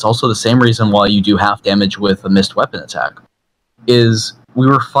out to me. It's also the same reason why you do half damage with a missed weapon attack. Is we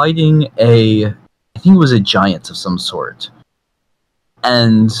were fighting I think it was a giant of some sort.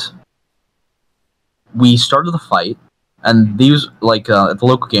 And we started the fight, and these, at the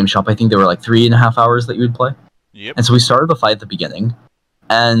local game shop, I think they were 3.5 hours that you would play. Yep. And so we started the fight at the beginning,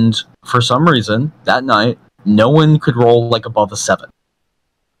 and for some reason, that night, no one could roll, above a 7.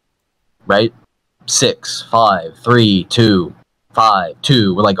 Right? 6, 5, 3, 2, 5,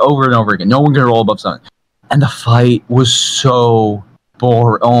 2. We're over and over again. No one could roll above 7. And the fight was so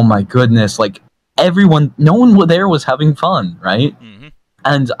boring. Oh my goodness. No one there was having fun, right? Mm-hmm.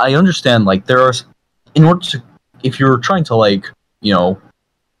 And I understand, there are, if you're trying to,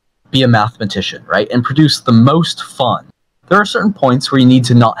 be a mathematician, right, and produce the most fun, there are certain points where you need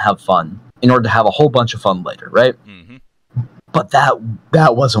to not have fun in order to have a whole bunch of fun later, right? Mm-hmm. But that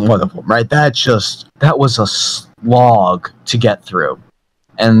wasn't one of them, right? That was a slog to get through.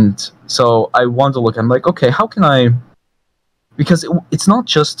 And so I wanted to look, I'm okay, how can I, because it's not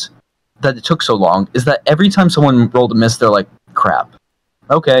just that it took so long is that every time someone rolled a miss, they're like, crap.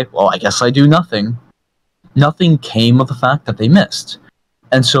 Okay, well, I guess I do nothing. Nothing came of the fact that they missed.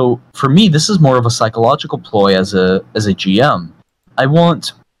 And so, for me, this is more of a psychological ploy as a GM. I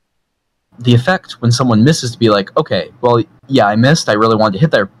want the effect when someone misses to be like, okay, well, yeah, I missed, I really wanted to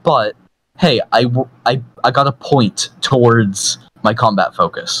hit there, but, hey, I got a point towards my combat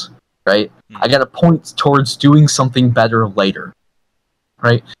focus, right? I got a point towards doing something better later,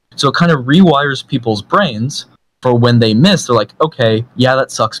 right? So it kind of rewires people's brains for when they miss, they're like, okay, yeah, that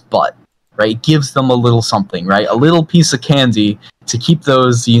sucks, but, right? It gives them a little something, right? A little piece of candy to keep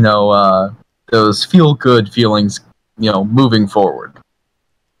those, those feel-good feelings, moving forward.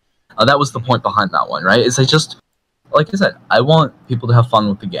 That was the point behind that one, right? Is like I said, I want people to have fun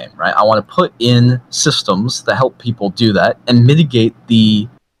with the game, right? I want to put in systems that help people do that and mitigate the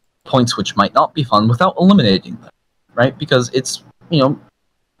points which might not be fun without eliminating them, right? Because it's,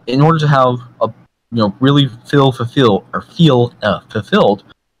 in order to have a, really feel fulfilled by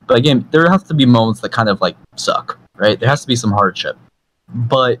a game, there has to be moments that kind of like suck, right? There has to be some hardship.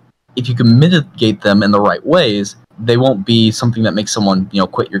 But if you can mitigate them in the right ways, they won't be something that makes someone,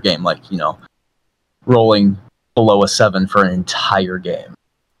 quit your game, like, rolling below a 7 for an entire game.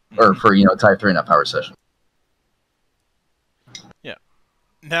 Or for, entire 3.5 hour session. Yeah.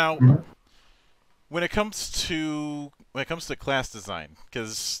 Now, when it comes to class design,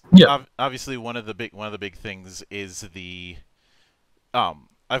 because obviously one of the big things is the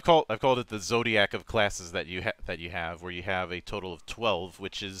I've called it the zodiac of classes that you have, where you have a total of 12,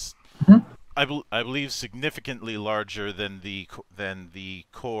 which is I believe significantly larger than the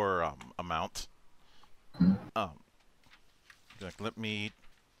core amount. Let me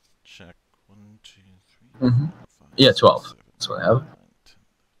check. 1, 2, 3, 4, 5, yeah, 12. 7, That's what I have. 9, 10.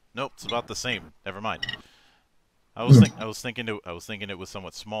 Nope, it's about the same. Never mind. I was thinking it was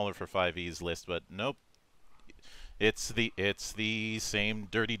somewhat smaller for 5e's list, but nope. It's the same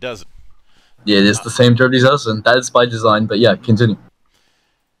dirty dozen. Yeah, it is the same dirty dozen. That is by design, but yeah, continue.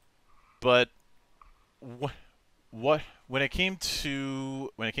 But what when it came to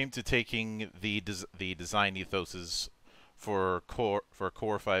taking the design ethoses for core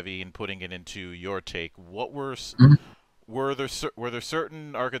 5e and putting it into your take, what were there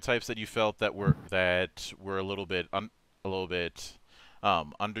certain archetypes that you felt that were a little bit underused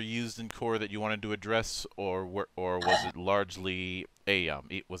in core that you wanted to address, or was it largely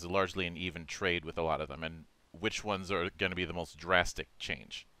an even trade with a lot of them, and which ones are going to be the most drastic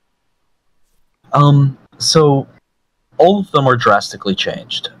change? So all of them are drastically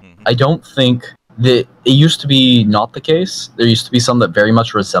changed. I don't think that it used to be not the case. There used to be some that very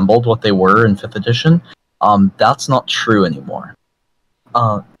much resembled what they were in 5th edition. That's not true anymore.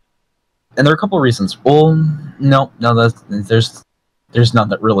 And there are a couple of reasons. Well, no, there's none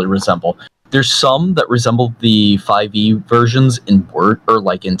that really resemble. There's some that resemble the 5e versions in word, or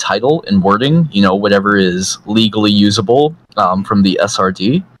like in title, in wording, whatever is legally usable from the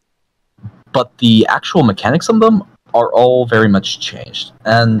SRD. But the actual mechanics of them are all very much changed.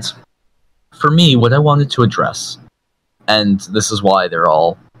 And for me, what I wanted to address, and this is why they're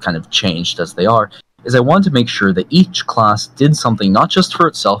all kind of changed as they are, is I wanted to make sure that each class did something not just for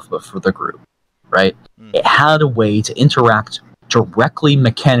itself, but for the group, right? It had a way to interact directly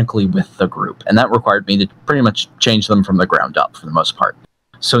mechanically with the group, and that required me to pretty much change them from the ground up for the most part.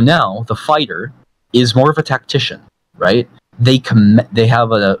 So now, the fighter is more of a tactician, right? They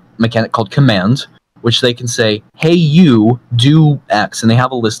have a mechanic called command, which they can say, hey, you, do X, and they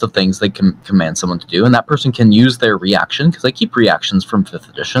have a list of things they can command someone to do, and that person can use their reaction, because I keep reactions from 5th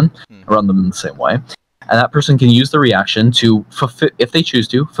edition, I run them in the same way, and that person can use the reaction to, if they choose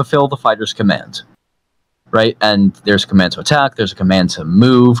to, fulfill the fighter's command, right? And there's a command to attack, there's a command to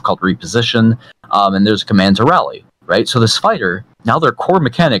move, called reposition, and there's a command to rally, right? So this fighter, now their core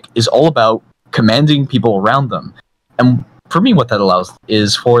mechanic is all about commanding people around them, and for me, what that allows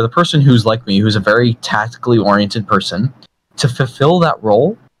is for the person who's like me, who's a very tactically oriented person, to fulfill that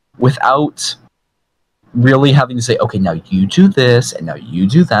role without really having to say, okay, now you do this, and now you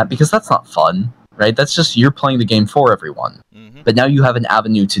do that, because that's not fun, right? That's just you're playing the game for everyone. But now you have an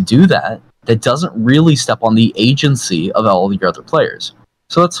avenue to do that doesn't really step on the agency of all your other players.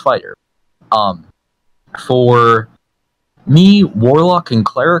 So that's fighter. For me, Warlock and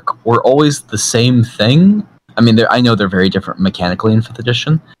Cleric were always the same thing. I mean, I know they're very different mechanically in 5th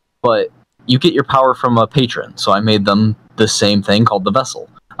edition, but you get your power from a patron, so I made them the same thing called the Vessel.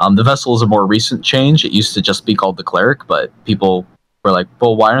 The Vessel is a more recent change. It used to just be called the Cleric, but people were like,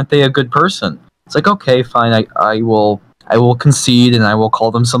 well, why aren't they a good person? It's like, okay, fine, I will concede, and I will call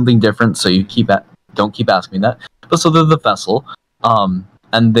them something different, so you don't keep asking me that. But so they're the Vessel,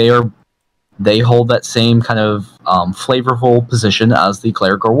 and they are they hold that same kind of flavorful position as the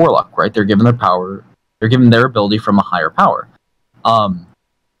cleric or warlock, right? They're given their power, they're given their ability from a higher power.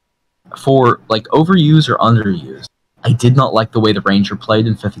 For like overuse or underuse, I did not like the way the ranger played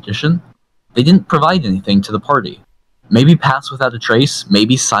in 5th edition. They didn't provide anything to the party. Maybe pass without a trace,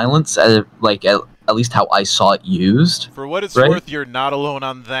 maybe silence, at least how I saw it used. For what it's right? worth, you're not alone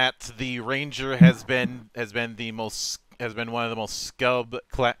on that. The ranger has been one of the most scub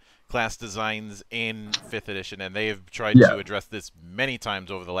class designs in 5th edition, and they have tried to address this many times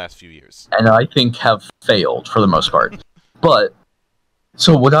over the last few years. And I think have failed for the most part. But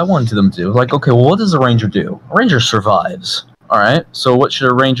so what I wanted them to do, like, okay, well, what does a ranger do? A ranger survives. All right. So what should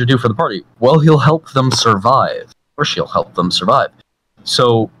a ranger do for the party? Well, he'll help them survive, or she'll help them survive.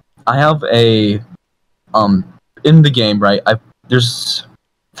 So I have a in the game, right? There's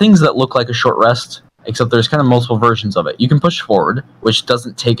things that look like a short rest, except there's kind of multiple versions of it. You can push forward, which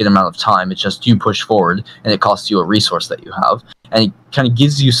doesn't take an amount of time. It's just you push forward, and it costs you a resource that you have, and it kind of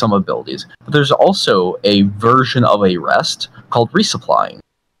gives you some abilities. But there's also a version of a rest called resupplying,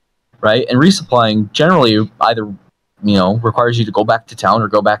 right? And resupplying generally either requires you to go back to town or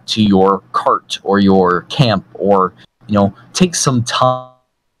go back to your cart or your camp, or take some time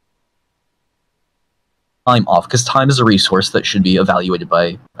off, because time is a resource that should be evaluated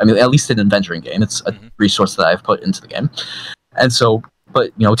by, at least in an adventuring game, it's a resource that I've put into the game. And so,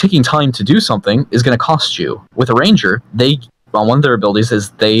 but taking time to do something is going to cost you. With a ranger, one of their abilities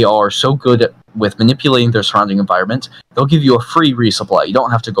is they are so good with manipulating their surrounding environment, they'll give you a free resupply. You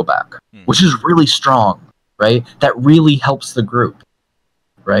don't have to go back, which is really strong, right? That really helps the group,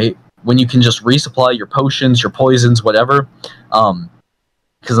 right? When you can just resupply your potions, your poisons, whatever.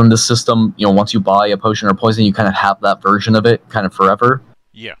 Because in this system, once you buy a potion or poison, you kind of have that version of it kind of forever.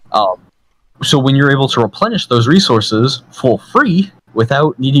 Yeah. So when you're able to replenish those resources for free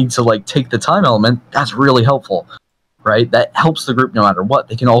without needing to take the time element, that's really helpful, right? That helps the group no matter what.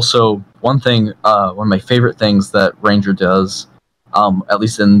 They can also, one of my favorite things that Ranger does, at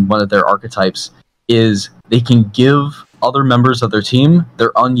least in one of their archetypes, is they can give other members of their team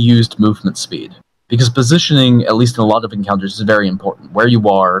their unused movement speed. Because positioning, at least in a lot of encounters, is very important. Where you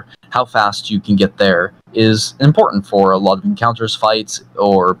are, how fast you can get there, is important for a lot of encounters, fights,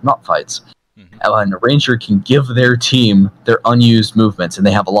 or not fights. And a ranger can give their team their unused movements, and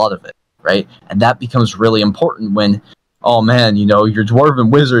they have a lot of it, right? And that becomes really important when, oh man, your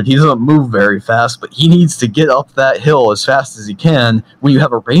dwarven wizard, he doesn't move very fast, but he needs to get up that hill as fast as he can. When you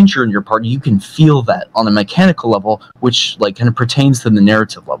have a ranger in your party, you can feel that on a mechanical level, which kind of pertains to the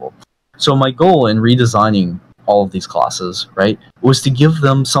narrative level. So my goal in redesigning all of these classes, right, was to give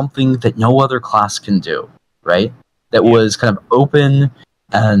them something that no other class can do, right? That was kind of open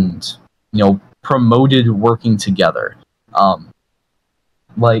and, promoted working together.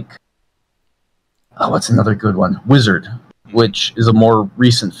 What's another good one? Wizard, which is a more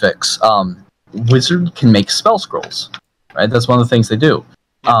recent fix. Wizard can make spell scrolls, right? That's one of the things they do.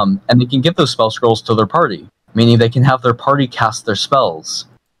 And they can give those spell scrolls to their party, meaning they can have their party cast their spells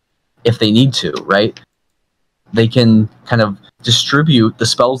if they need to, right? They can kind of distribute the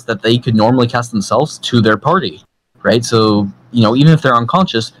spells that they could normally cast themselves to their party, right? So, even if they're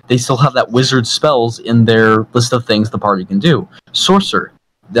unconscious, they still have that wizard spells in their list of things the party can do. Sorcerer,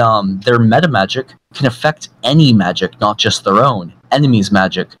 their meta magic can affect any magic, not just their own. Enemies'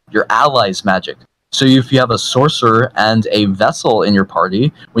 magic, your allies' magic. So if you have a sorcerer and a vessel in your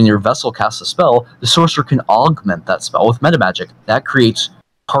party, when your vessel casts a spell, the sorcerer can augment that spell with meta magic. That creates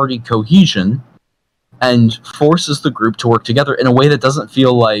party cohesion and forces the group to work together in a way that doesn't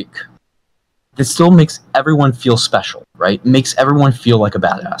feel like, it still makes everyone feel special, right? It makes everyone feel like a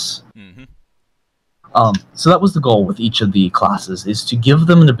badass. So that was the goal with each of the classes, is to give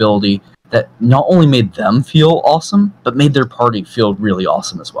them an ability that not only made them feel awesome, but made their party feel really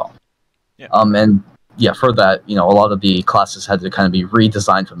awesome as well. And for that, a lot of the classes had to kind of be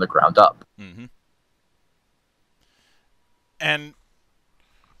redesigned from the ground up. And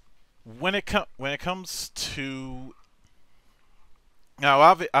when it comes to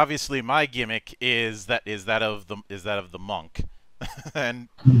now, obviously my gimmick is that of the monk, and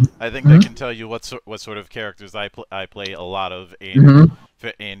I think I can tell you what sort of characters I play a lot of in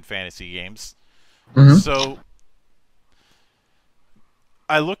fantasy games. So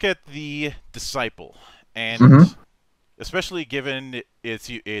I look at the disciple, and especially given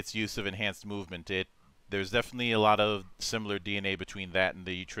its use of enhanced movement, there's definitely a lot of similar DNA between that and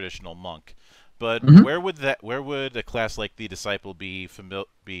the traditional monk. But where would a class like the disciple be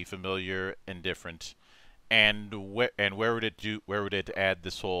familiar and different, and where would it add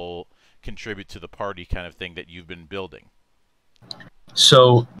this whole contribute to the party kind of thing that you've been building?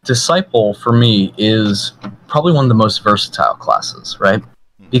 So, Disciple, for me, is probably one of the most versatile classes, right?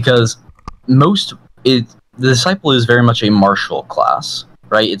 Because the Disciple is very much a martial class,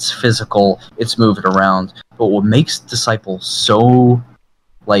 right? It's physical, it's moving around. But what makes Disciple so,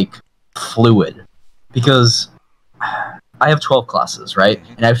 like, fluid, because I have 12 classes, right?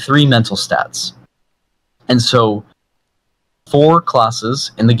 And I have 3 mental stats. And so, 4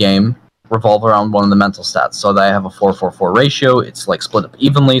 classes in the game revolve around one of the mental stats. So that I have a 4-4-4 ratio. It's like split up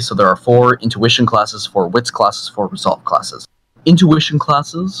evenly. So there are 4 intuition classes, 4 wits classes, 4 resolve classes. Intuition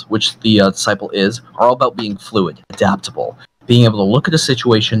classes, which the Disciple is, are all about being fluid, adaptable, being able to look at a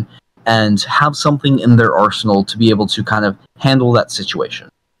situation and have something in their arsenal to be able to kind of handle that situation.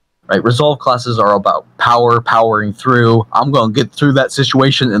 Right? Resolve classes are about powering through. I'm going to get through that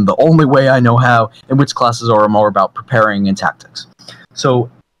situation in the only way I know how. And wits classes are more about preparing and tactics. So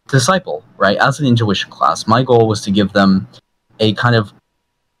Disciple, right, as an intuition class, my goal was to give them a kind of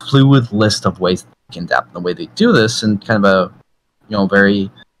fluid list of ways they can adapt. And the way they do this, and kind of a very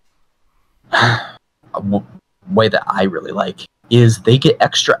way that I really like, is they get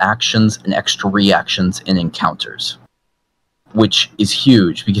extra actions and extra reactions in encounters, which is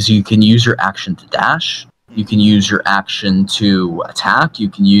huge because you can use your action to dash, you can use your action to attack, you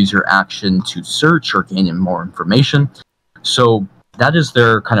can use your action to search or gain more information. So that is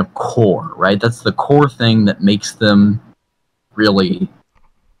their kind of core, right? That's the core thing that makes them really,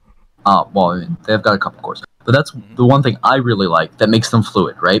 well, I mean, they've got a couple cores, but that's the one thing I really like that makes them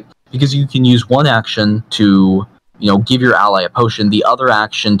fluid, right? Because you can use one action to, give your ally a potion, the other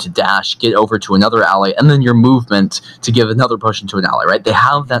action to dash, get over to another ally, and then your movement to give another potion to an ally, right? They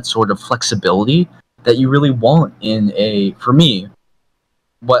have that sort of flexibility that you really want for me,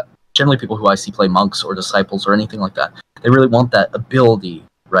 what generally people who I see play monks or disciples or anything like that, they really want that ability,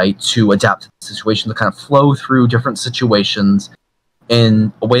 right, to adapt to the situation, to kind of flow through different situations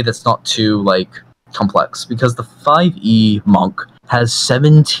in a way that's not too, complex. Because the 5e monk has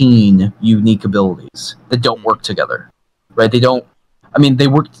 17 unique abilities that don't work together, right? They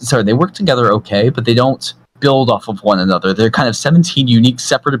work together okay, but they don't build off of one another. They're kind of 17 unique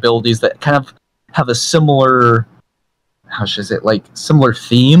separate abilities that kind of have a similar, similar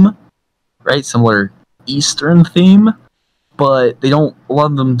theme, right? Similar Eastern theme, but a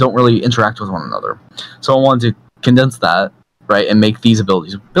lot of them don't really interact with one another. So I wanted to condense that, right, and make these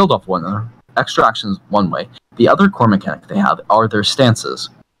abilities build off one another. Extra actions one way. The other core mechanic they have are their stances.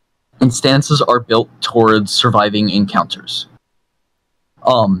 And stances are built towards surviving encounters.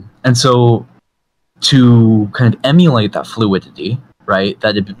 And so to kind of emulate that fluidity, right,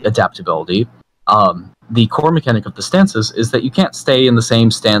 that adaptability, the core mechanic of the stances is that you can't stay in the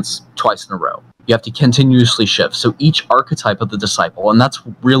same stance twice in a row. You have to continuously shift. So each archetype of the Disciple, and that's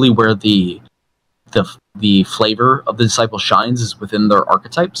really where the flavor of the Disciple shines, is within their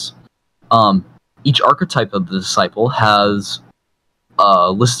archetypes. Each archetype of the Disciple has a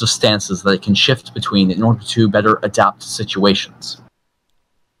list of stances that it can shift between in order to better adapt to situations.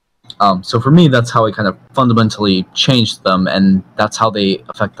 So for me, that's how I kind of fundamentally changed them, and that's how they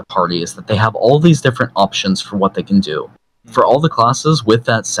affect the party, is that they have all these different options for what they can do. For all the classes with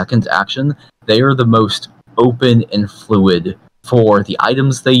that second action, they are the most open and fluid for the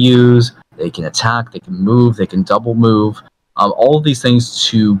items they use. They can attack, they can move, they can double move. All of these things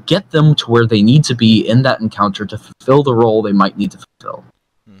to get them to where they need to be in that encounter to fulfill the role they might need to fulfill.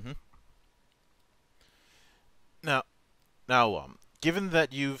 Mm-hmm. Now, given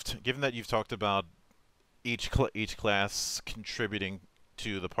that you've talked about each class contributing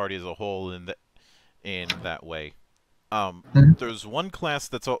to the party as a whole in that way, there's one class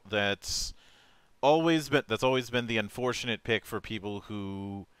that's always been the unfortunate pick for people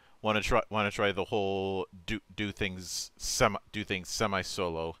who want to try the whole do things semi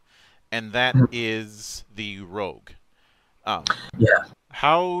solo, and that is the rogue. Yeah.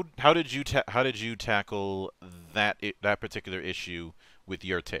 How did you tackle that particular issue with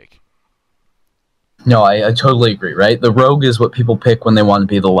your take? No, I totally agree, right? The rogue is what people pick when they want to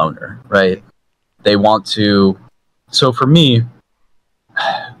be the loner, right? They want to... So for me,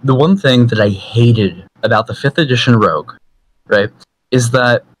 the one thing that I hated about the 5th edition rogue, right, is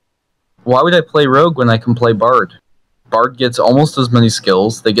that why would I play rogue when I can play bard? Bard gets almost as many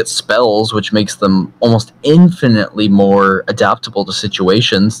skills. They get spells, which makes them almost infinitely more adaptable to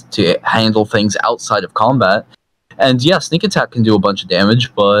situations to handle things outside of combat. And yeah, sneak attack can do a bunch of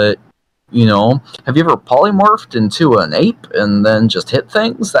damage, but, have you ever polymorphed into an ape and then just hit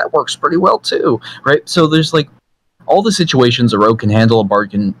things? That works pretty well too, right? So there's all the situations a rogue can handle, a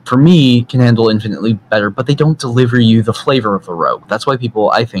bard can handle infinitely better, but they don't deliver you the flavor of the rogue. That's why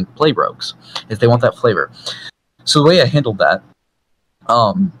people, I think, play rogues, is they want that flavor. So the way I handled that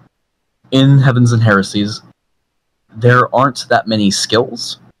Um, in Heavens and Heresies, there aren't that many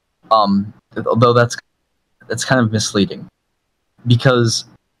skills. Although that's kind of misleading, because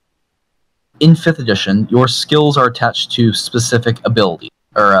in 5th edition, your skills are attached to specific ability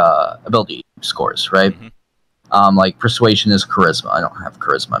scores, right? Like persuasion is charisma. I don't have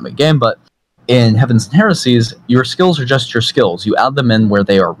charisma in my game, but in Heavens and Heresies, your skills are just your skills. You add them in where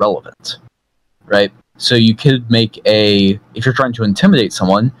they are relevant, right? So you could make if you're trying to intimidate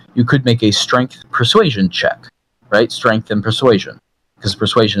someone, you could make a strength persuasion check, right? Strength and persuasion, because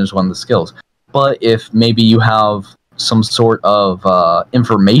persuasion is one of the skills. But if maybe you have some sort of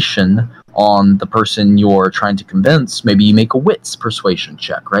information on the person you're trying to convince, maybe you make a wits persuasion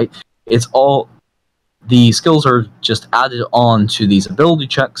check, right? It's all, the skills are just added on to these ability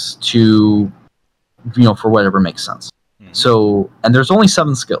checks to, for whatever makes sense. So, and there's only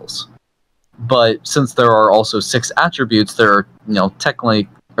 7 skills, but since there are also 6 attributes, there are,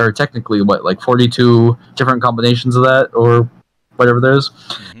 technically what, like 42 different combinations of that, or whatever there is.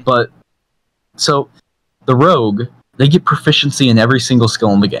 But so the rogue, they get proficiency in every single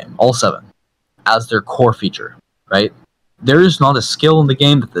skill in the game, all 7, as their core feature, right? There is not a skill in the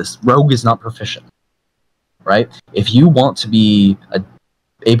game that this rogue is not proficient, right? If you want to be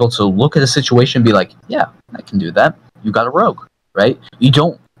able to look at a situation and be like, yeah, I can do that, you got a rogue, right?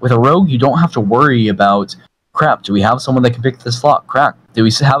 With a rogue, you don't have to worry about, crap, do we have someone that can pick this lock? Crap, do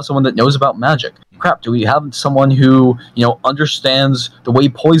we have someone that knows about magic? Crap, do we have someone who, understands the way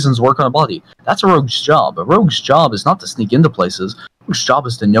poisons work on a body? That's a rogue's job. A rogue's job is not to sneak into places. A rogue's job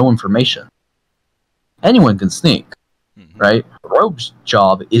is to know information. Anyone can sneak, right? A rogue's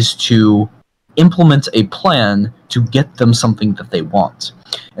job is to implement a plan to get them something that they want.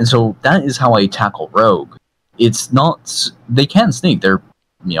 And so that is how I tackle rogue. It's not, they can sneak. They're,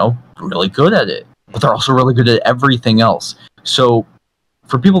 really good at it, but they're also really good at everything else. So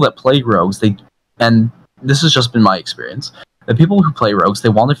for people that play rogues, and this has just been my experience, the people who play rogues, they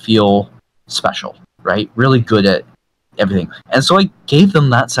want to feel special, right? Really good at everything. And so I gave them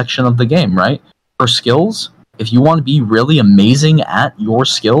that section of the game, right? For skills, if you want to be really amazing at your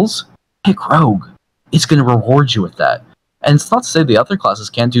skills, pick rogue. It's going to reward you with that. And it's not to say the other classes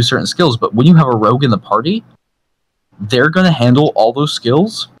can't do certain skills, but when you have a rogue in the party, they're going to handle all those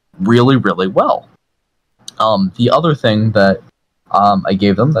skills really, really well. The other thing that I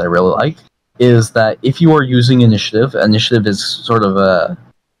gave them that I really like is that if you are using initiative is sort of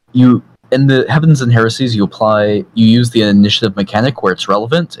in the Heavens and Heresies, you use the initiative mechanic where it's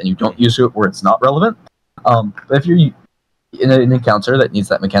relevant, and you don't use it where it's not relevant. But if you're in an encounter that needs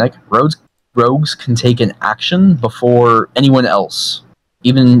that mechanic, rogues can take an action before anyone else,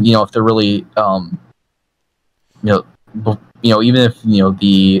 even if they're really even if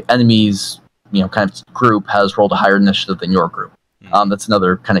the enemy's kind of group has rolled a higher initiative than your group. That's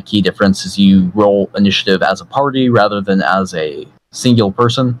another kind of key difference, is you roll initiative as a party rather than as a single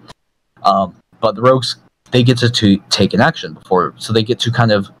person. But the rogues, they get to take an action before, so they get to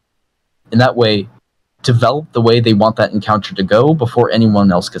kind of, in that way, develop the way they want that encounter to go before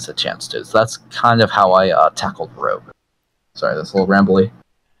anyone else gets a chance to. So that's kind of how I tackled the rogue. Sorry, that's a little rambly.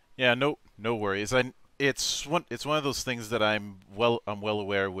 Yeah, no worries. It's one of those things that I'm well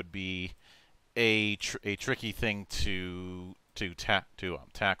aware would be a tricky thing to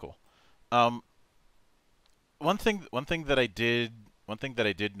tackle. One thing that I did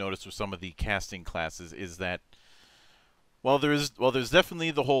notice with some of the casting classes is that while there's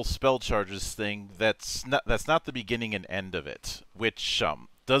definitely the whole spell charges thing, that's not the beginning and end of it, which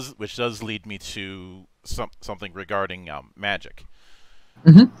does lead me to something regarding magic.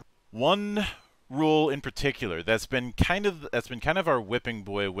 One rule in particular that's been kind of our whipping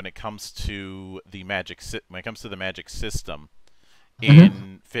boy when it comes to the magic system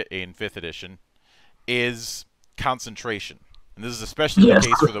in 5th edition is concentration. And this is especially the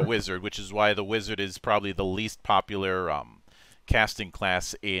case for the wizard, which is why the wizard is probably the least popular casting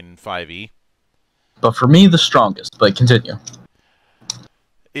class in 5e. But for me, the strongest. But continue.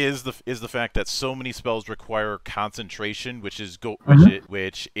 Is the fact that so many spells require concentration, which is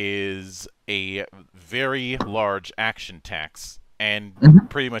a very large action tax, and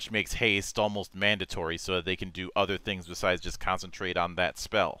pretty much makes haste almost mandatory, so that they can do other things besides just concentrate on that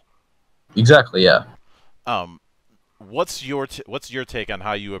spell. Exactly. Yeah. What's your take on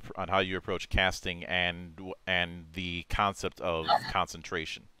how you approach casting and the concept of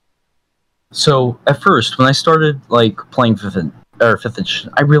concentration? So at first, when I started playing 5th edition,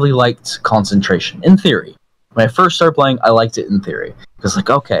 I really liked concentration in theory. When I first started playing, I liked it in theory because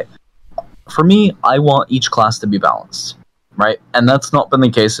okay, for me, I want each class to be balanced, right? And that's not been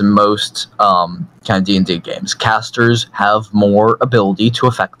the case in most kind of D&D games. Casters have more ability to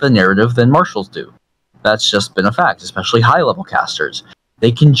affect the narrative than marshals do. That's just been a fact, especially high-level casters.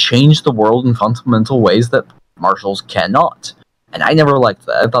 They can change the world in fundamental ways that marshals cannot. And I never liked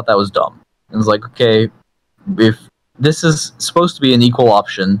that. I thought that was dumb. It was like, okay, if this is supposed to be an equal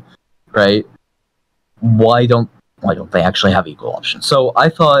option, right? Why don't they actually have equal options? So I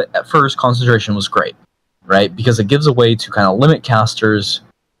thought at first concentration was great, right? Because it gives a way to kind of limit casters,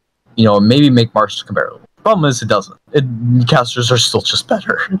 and maybe make marshals comparable. Problem is, it doesn't. Casters are still just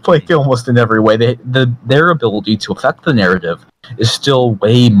better, like almost in every way. Their ability to affect the narrative is still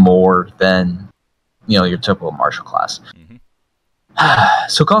way more than your typical martial class.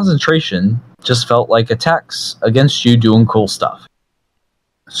 So concentration just felt like attacks against you doing cool stuff.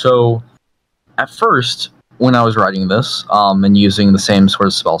 So at first, when I was writing this and using the same sort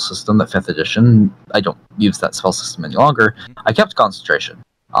of spell system that 5th edition, I don't use that spell system any longer. I kept concentration.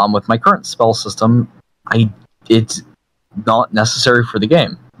 With my current spell system, it's not necessary for the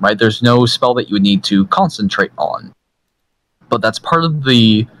game, right? There's no spell that you would need to concentrate on. But that's part of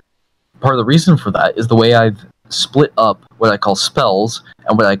the reason for that is the way I've split up what I call spells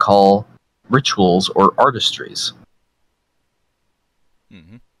and what I call rituals or artistries.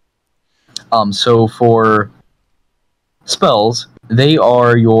 So for spells, they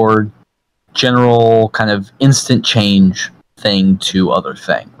are your general kind of instant change thing to other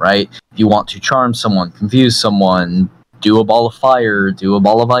thing, right? If you want to charm someone, confuse someone, do a ball of fire, do a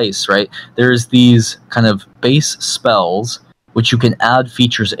ball of ice, right? There's these kind of base spells which you can add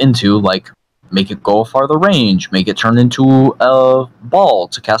features into, like make it go a farther range, make it turn into a ball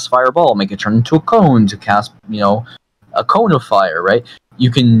to cast fireball, make it turn into a cone to cast, a cone of fire, right?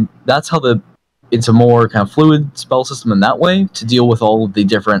 That's how it's a more kind of fluid spell system in that way to deal with all of the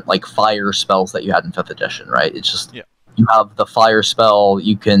different like fire spells that you had in 5th edition, right? It's just you have the fire spell,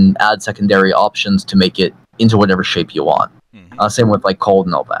 you can add secondary options to make it into whatever shape you want. Same with like cold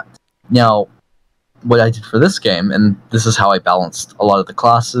and all that. Now, what I did for this game, and this is how I balanced a lot of the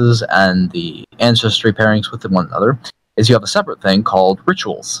classes and the ancestry pairings with one another, is you have a separate thing called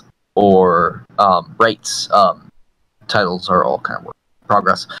rituals or rites. Titles are all kind of work in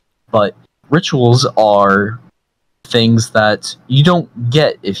progress, but rituals are things that you don't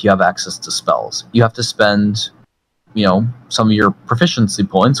get if you have access to spells. You have to spend, some of your proficiency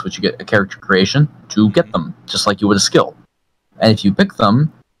points, which you get a character creation, to get them, just like you would a skill. And if you pick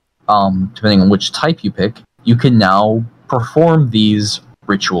them, depending on which type you pick, you can now perform these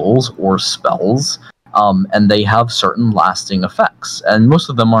rituals or spells, and they have certain lasting effects. And most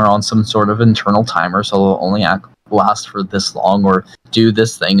of them are on some sort of internal timer, so they'll only last for this long, or do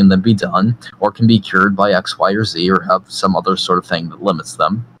this thing and then be done, or can be cured by X, Y, or Z, or have some other sort of thing that limits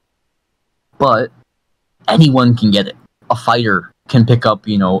them. But anyone can get it. A fighter can pick up,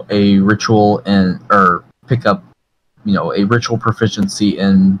 a ritual or pick up, a ritual proficiency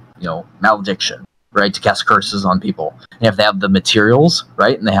in, malediction, right, to cast curses on people. And if they have the materials,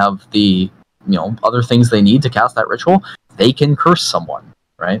 right, and they have the, other things they need to cast that ritual, they can curse someone,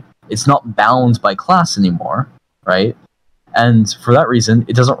 right? It's not bound by class anymore, right? And for that reason,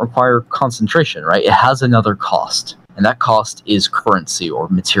 it doesn't require concentration, right? It has another cost, and that cost is currency or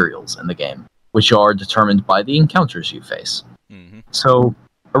materials in the game, which are determined by the encounters you face. So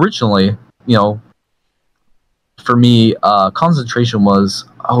originally, for me, concentration was,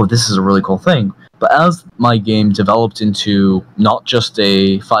 this is a really cool thing. But as my game developed into not just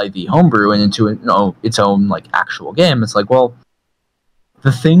a 5e homebrew and into its own like actual game, it's like, well,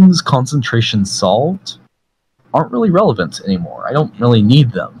 the things concentration solved aren't really relevant anymore. I don't really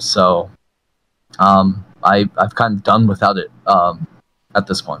need them, so I've kind of done without it at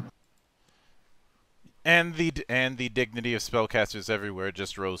this point. And the dignity of spellcasters everywhere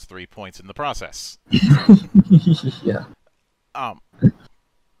just rose 3 points in the process. Yeah.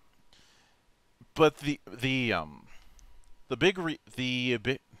 But this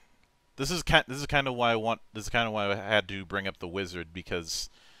is kind of why I had to bring up the wizard, because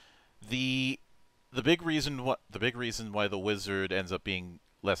the big reason why the wizard ends up being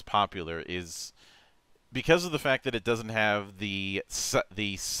less popular is because of the fact that it doesn't have the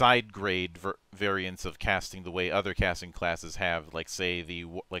side grade variants of casting the way other casting classes have, like say the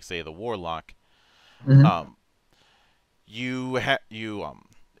warlock.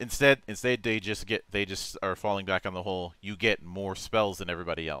 Instead they just are falling back on the whole, you get more spells than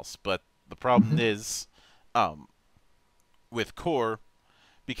everybody else. But the problem is, with core,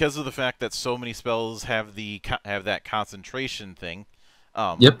 because of the fact that so many spells have that concentration thing,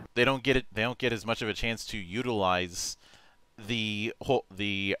 they don't get as much of a chance to utilize the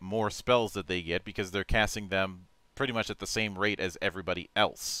more spells that they get, because they're casting them pretty much at the same rate as everybody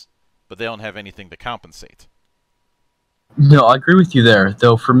else, but they don't have anything to compensate. No, I agree with you there.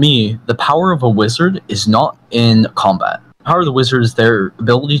 Though for me, the power of a wizard is not in combat. The power of the wizard is their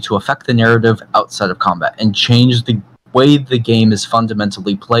ability to affect the narrative outside of combat and change the way the game is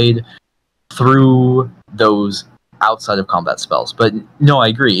fundamentally played through those outside of combat spells. But no, I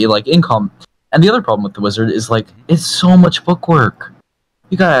agree. Like in and the other problem with the wizard is like it's so much bookwork.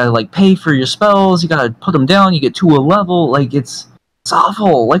 You gotta like pay for your spells. You gotta put them down. You get to a level. Like it's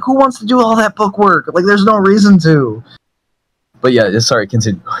awful. Like who wants to do all that bookwork? Like there's no reason to. But yeah, sorry,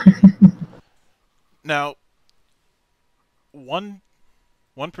 continue. Now, one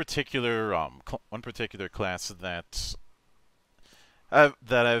particular class that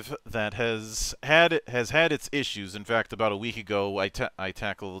has had its issues. In fact, about a week ago, I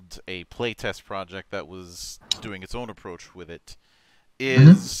tackled a playtest project that was doing its own approach with it.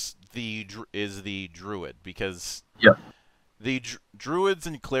 Is the druid, because the druids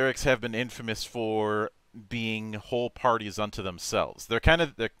and clerics have been infamous for being whole parties unto themselves. They're kind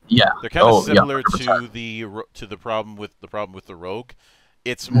of similar to the problem with the rogue.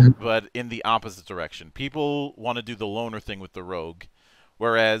 It's but in the opposite direction. People want to do the loner thing with the rogue,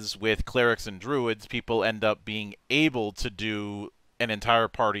 whereas with clerics and druids, people end up being able to do an entire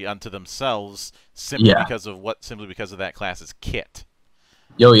party unto themselves simply because of that class's kit.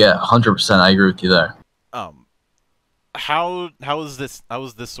 Oh yeah, 100%. I agree with you there. How is this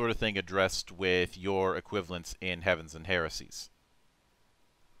sort of thing addressed with your equivalents in Heavens and Heresies?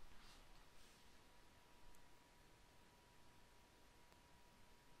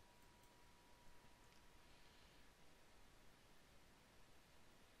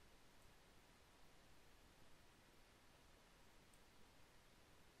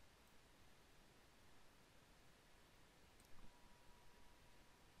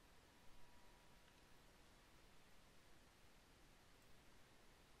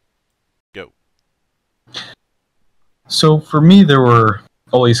 Go. So for me, there were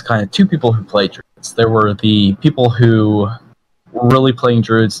always kind of two people who played druids. There were the people who were really playing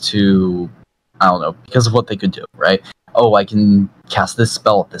druids to, I don't know, because of what they could do, right? Oh, I can cast this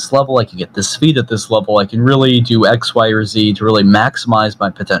spell at this level, I can get this feat at this level, I can really do X, Y, or Z to really maximize my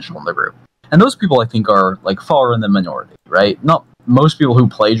potential in the group. And those people, I think, are like far in the minority, right? Not most people who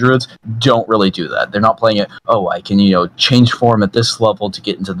play druids don't really do that. They're not playing it, oh, I can, change form at this level to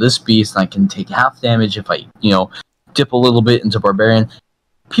get into this beast, and I can take half damage if I, dip a little bit into barbarian.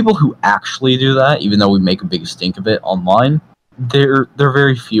 People who actually do that, even though we make a big stink of it online, they're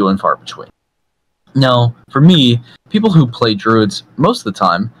very few and far between. Now, for me, people who play druids most of the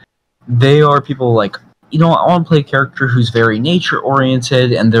time, they are people like, I want to play a character who's very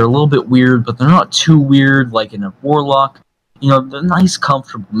nature-oriented, and they're a little bit weird, but they're not too weird, like in a warlock. The nice,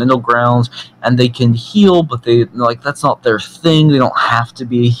 comfortable middle ground, and they can heal, but that's not their thing. They don't have to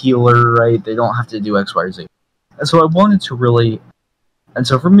be a healer, right? They don't have to do X, Y, or Z. And so I wanted to really... And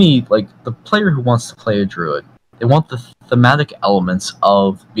so for me, like, the player who wants to play a druid, they want the thematic elements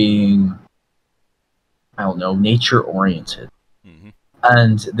of being, I don't know, nature-oriented.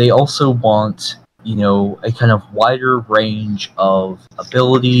 And they also want, a kind of wider range of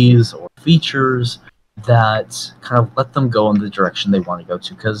abilities or features that kind of let them go in the direction they want to go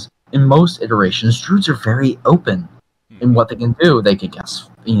to. Because in most iterations, druids are very open in what they can do. They can cast,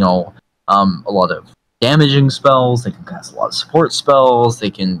 a lot of damaging spells. They can cast a lot of support spells. They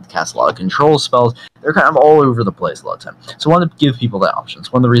can cast a lot of control spells. They're kind of all over the place a lot of time. So I want to give people that option.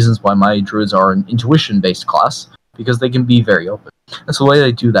 It's one of the reasons why my druids are an intuition-based class, because they can be very open. And so the way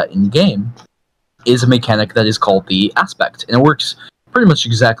they do that in game is a mechanic that is called the aspect, and it works pretty much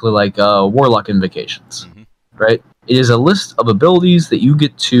exactly like Warlock Invocations, right? It is a list of abilities that you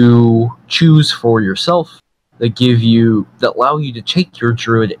get to choose for yourself that allow you to take your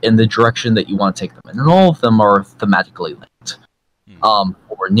druid in the direction that you want to take them in, and all of them are thematically linked,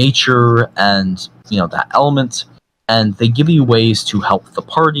 for nature and that element, and they give you ways to help the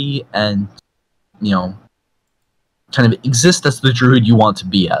party and kind of exist as the druid you want to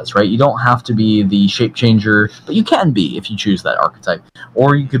be as, right? You don't have to be the shape changer, but you can be if you choose that archetype.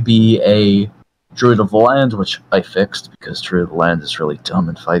 Or you could be a druid of the land, which I fixed because druid of the land is really dumb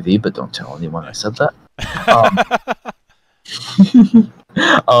in 5e, but don't tell anyone I said that.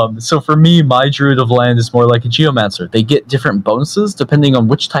 So for me, my druid of land is more like a geomancer. They get different bonuses depending on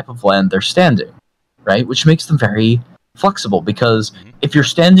which type of land they're standing, right? Which makes them very flexible, because if you're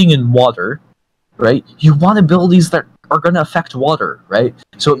standing in water, right, you want abilities that are going to affect water, right?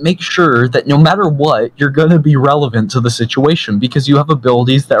 So it makes sure that no matter what, you're going to be relevant to the situation, because you have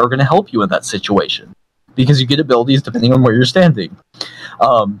abilities that are going to help you in that situation, because you get abilities depending on where you're standing.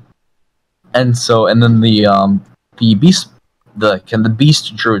 And then the the beast, the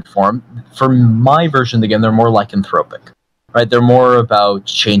beast druid form. For my version of the game, they're more lycanthropic, right? They're more about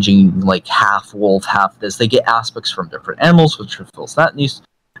changing like half wolf, half this. They get aspects from different animals, which fulfills that need,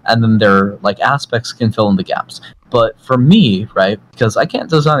 and then their like aspects can fill in the gaps. But for me, right, because I can't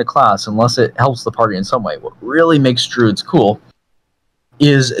design a class unless it helps the party in some way. What really makes druids cool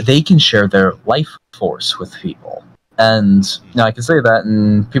is they can share their life force with people. And now I can say that,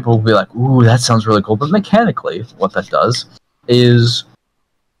 and people will be like, "Ooh, that sounds really cool." But mechanically, what that does is,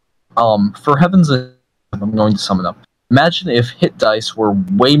 for heaven's sake, I'm going to sum it up. Imagine if hit dice were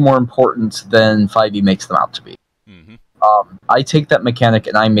way more important than 5e makes them out to be. Mm-hmm. I take that mechanic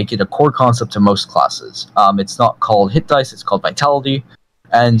and I make it a core concept to most classes. It's not called hit dice; it's called vitality,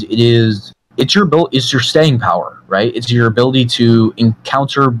 and it's your staying power, right? It's your ability to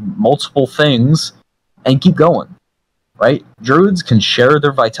encounter multiple things and keep going, right? Druids can share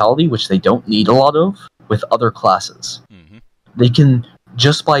their vitality, which they don't need a lot of, with other classes. Mm-hmm. They can,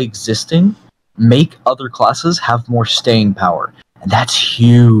 just by existing, make other classes have more staying power, and that's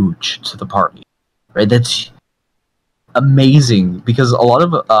huge to the party, right? That's amazing, because a lot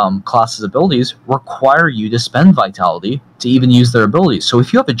of classes' abilities require you to spend vitality to even use their abilities. So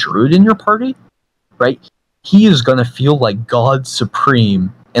if you have a druid in your party, right, he is going to feel like God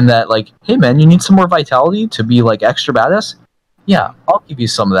Supreme in that, like, hey man, you need some more vitality to be like extra badass? Yeah, I'll give you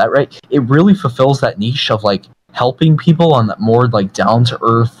some of that, right? It really fulfills that niche of like helping people on that more like down to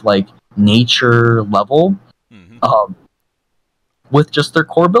earth, like nature level, Mm-hmm. with just their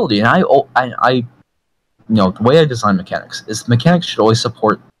core ability. And I the way I design mechanics is mechanics should always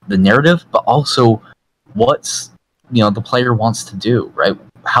support the narrative, but also what's the player wants to do, right?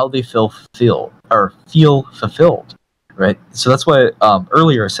 How they feel fulfilled, right? So that's why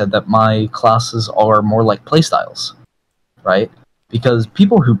earlier I said that my classes are more like playstyles, right? Because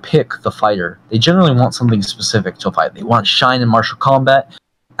people who pick the fighter, they generally want something specific to a fight. They want shine in martial combat,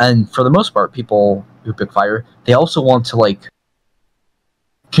 and for the most part, people who pick fighter, they also want to like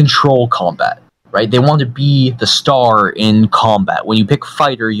control combat. Right? They want to be the star in combat. When you pick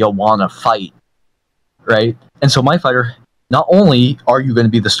fighter, you'll want to fight, right? And so my fighter, not only are you going to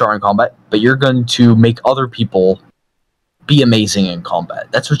be the star in combat, but you're going to make other people be amazing in combat.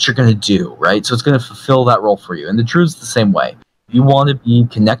 That's what you're going to do, right? So it's going to fulfill that role for you. And the druid's the same way. You want to be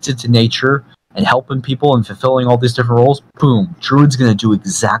connected to nature and helping people and fulfilling all these different roles. Boom, druid's going to do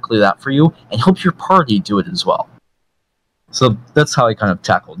exactly that for you and help your party do it as well. So that's how I kind of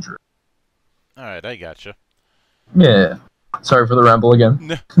tackle druid. All right, I gotcha. Yeah. Sorry for the ramble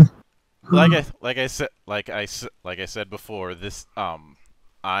again. like I said before, this I'm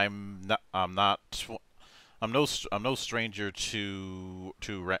no stranger to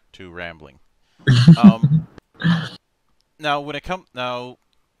rambling. Now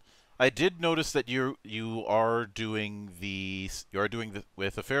I did notice that you are doing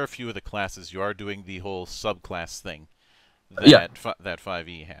with a fair few of the classes, you are doing the whole subclass thing that Yeah. that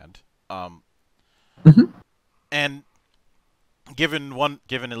 5e had. Mm-hmm. And given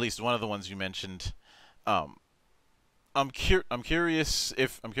at least one of the ones you mentioned, I'm curious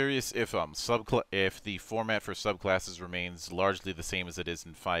if if the format for subclasses remains largely the same as it is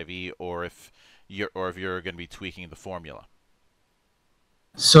in 5e, or if you're going to be tweaking the formula.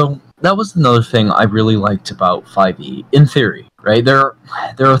 So that was another thing I really liked about 5e. In theory, right? There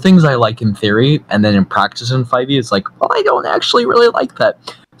are things I like in theory, and then in practice in 5e, it's like, well, I don't actually really like that.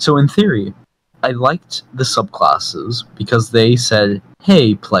 So in theory, I liked the subclasses because they said,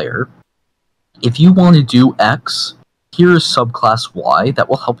 hey, player, if you want to do X, here's subclass Y that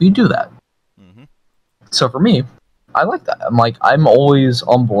will help you do that. Mm-hmm. So for me, I like that. I'm always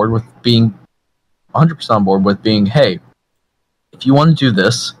on board with being 100% on board with being, hey, if you want to do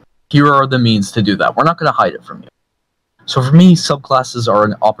this, here are the means to do that. We're not going to hide it from you. So for me, subclasses are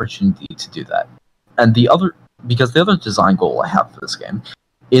an opportunity to do that. And because the other design goal I have for this game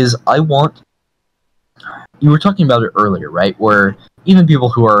is you were talking about it earlier, right? Where even people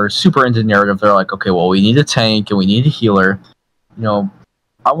who are super into narrative, they're like, okay, well, we need a tank and we need a healer.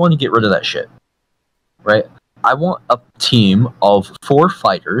 I want to get rid of that shit, right? I want a team of 4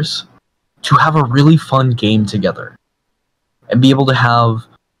 fighters to have a really fun game together and be able to have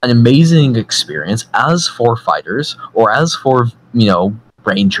an amazing experience as 4 fighters, or as 4,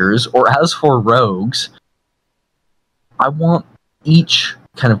 rangers, or as 4 rogues. I want each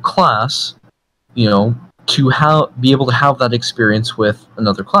kind of class, to be able to have that experience with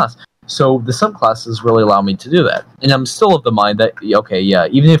another class. So the subclasses really allow me to do that. And I'm still of the mind that, okay, yeah,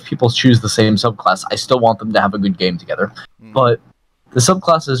 even if people choose the same subclass, I still want them to have a good game together. Mm-hmm. But the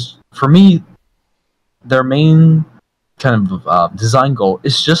subclasses, for me, their main kind of design goal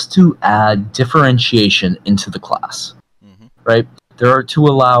is just to add differentiation into the class, right? There are to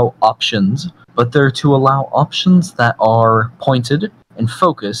allow options, but they're to allow options that are pointed and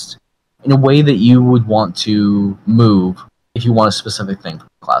focused in a way that you would want to move if you want a specific thing for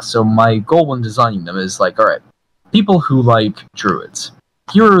the class. So my goal when designing them is like, all right, people who like druids,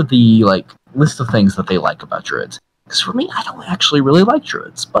 here are the like list of things that they like about druids. Because for me, I don't actually really like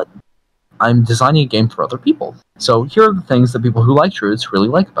druids, but I'm designing a game for other people. So here are the things that people who like druids really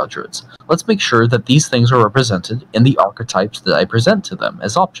like about druids. Let's make sure that these things are represented in the archetypes that I present to them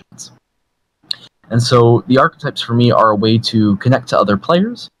as options. And so the archetypes for me are a way to connect to other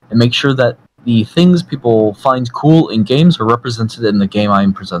players and make sure that the things people find cool in games are represented in the game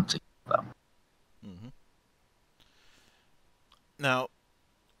I'm presenting them. Now,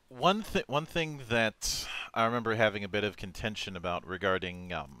 one thing that I remember having a bit of contention about regarding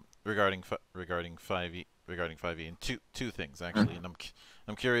 5e, and two things actually, and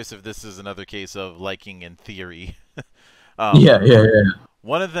I'm curious if this is another case of liking in theory. Yeah.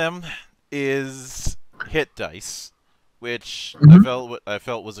 One of them is hit dice, which I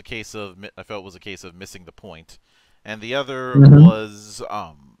felt was a case of missing the point, and the other was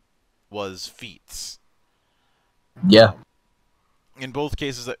feats. Yeah. In both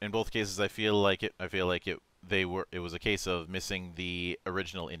cases, I feel like it was a case of missing the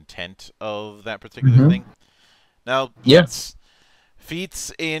original intent of that particular thing. Now, yes,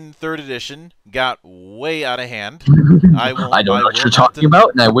 feats in 3rd edition got way out of hand. I don't know what you're talking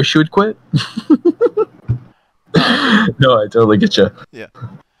about, and I wish you would quit. No, I totally get you. Yeah.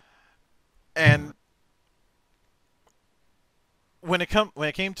 And when it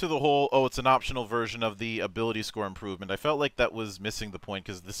came to the whole, it's an optional version of the ability score improvement, I felt like that was missing the point,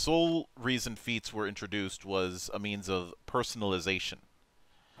 because the sole reason feats were introduced was a means of personalization.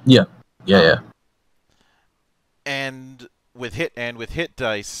 Yeah. And with hit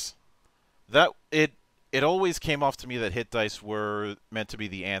dice, that it always came off to me that hit dice were meant to be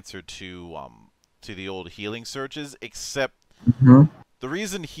the answer to the old healing surges, except the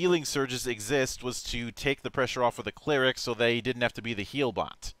reason healing surges exist was to take the pressure off of the cleric so they didn't have to be the heal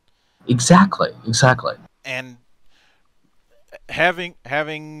bot. Exactly. And having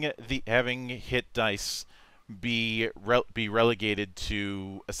hit dice be relegated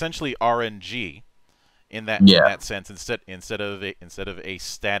to essentially RNG in that sense, instead of a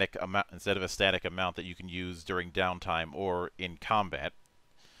static amount that you can use during downtime or in combat.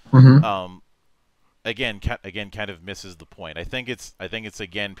 Again, kind of misses the point. I think it's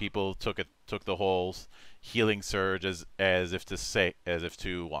again, people took the whole healing surge as if to say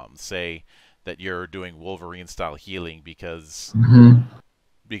that you're doing Wolverine style healing because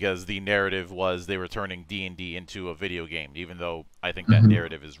the narrative was they were turning D&D into a video game, even though I think that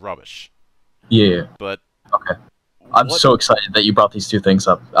narrative is rubbish. Yeah. But okay, I'm so excited that you brought these two things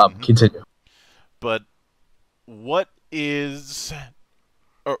up. Continue. But what is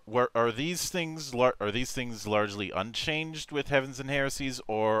are these things largely unchanged with Heavens and Heresies,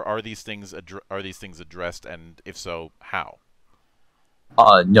 or are these things addressed, and if so, how?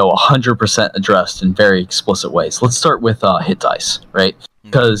 No, 100% addressed in very explicit ways. Let's start with hit dice, right?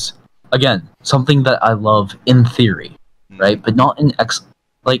 Because again, something that I love in theory, right, but not in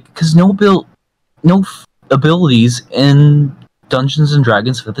because no abilities in Dungeons and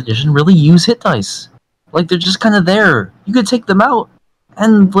Dragons 5th edition really use hit dice. Like, they're just kind of there. You could take them out,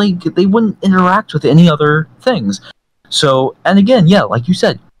 and like they wouldn't interact with any other things. So, and again, yeah, like you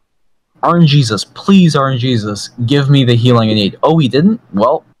said, RNGesus, please RNGesus, give me the healing I need. Oh, he didn't?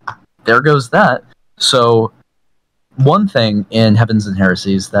 Well, there goes that. So, one thing in Heavens and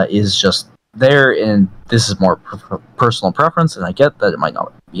Heresies that is just there, and this is more personal preference, and I get that it might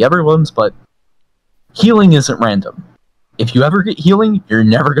not be everyone's, but healing isn't random. If you ever get healing, you're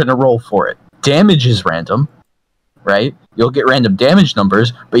never going to roll for it. Damage is random, right? You'll get random damage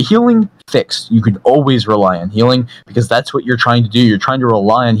numbers, but healing, fixed. You can always rely on healing, because that's what you're trying to do. You're trying to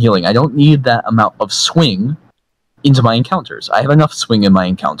rely on healing. I don't need that amount of swing into my encounters. I have enough swing in my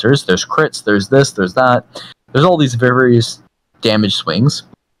encounters. There's crits, there's this, there's that. There's all these various damage swings.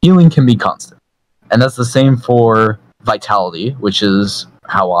 Healing can be constant. And that's the same for Vitality, which is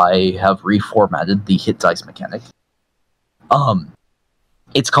how I have reformatted the hit dice mechanic.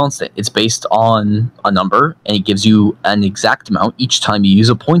 It's constant. It's based on a number, and it gives you an exact amount each time you use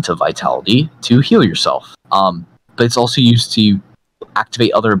a point of Vitality to heal yourself. But it's also used to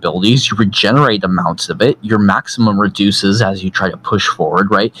activate other abilities. You regenerate amounts of it. Your maximum reduces as you try to push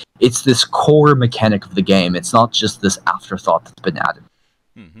forward, right? It's this core mechanic of the game. It's not just this afterthought that's been added.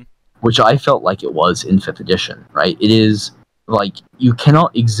 Which I felt like it was in 5th edition, right? It is like, you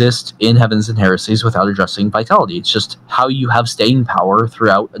cannot exist in Heavens and Heresies without addressing vitality. It's just how you have staying power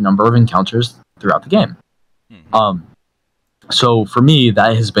throughout a number of encounters throughout the game. Mm-hmm. So for me,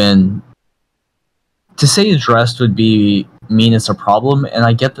 that has been, to say addressed would be mean it's a problem, and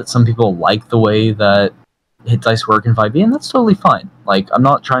I get that some people like the way that hit dice work in 5e, and that's totally fine. Like, I'm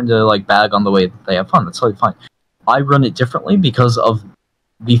not trying to like bag on the way that they have fun. That's totally fine. I run it differently because of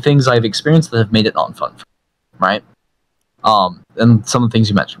the things I've experienced that have made it non-fun, right? And some of the things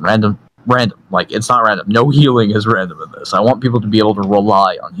you mentioned, random. Like, it's not random. No healing is random in this. I want people to be able to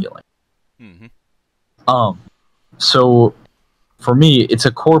rely on healing. Mm-hmm. So for me, it's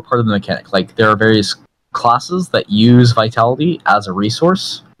a core part of the mechanic. Like, there are various classes that use vitality as a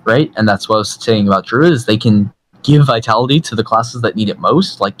resource, right? And that's what I was saying about Druid, is they can give vitality to the classes that need it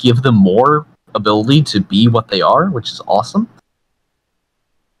most, like give them more ability to be what they are, which is awesome.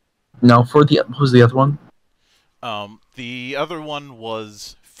 Now, for the, what was the other one? The other one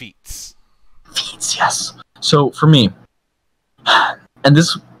was feats. Feats, yes. So for me, and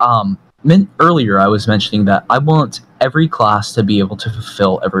this, earlier I was mentioning that I want every class to be able to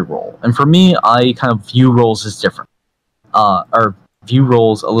fulfill every role. And for me, I kind of view roles as different. Or view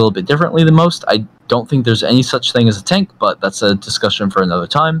roles a little bit differently than most. I don't think there's any such thing as a tank, but that's a discussion for another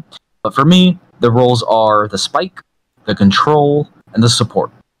time. But for me, the roles are the spike, the control, and the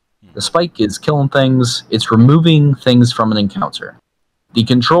support. The spike is killing things, it's removing things from an encounter. The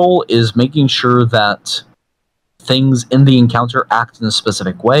control is making sure that things in the encounter act in a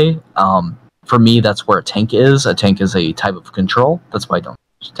specific way. For me, that's where a tank is. A tank is a type of control. That's why I don't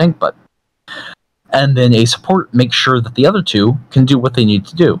use a tank, but... And then a support makes sure that the other two can do what they need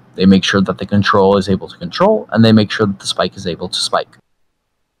to do. They make sure that the control is able to control, and they make sure that the spike is able to spike.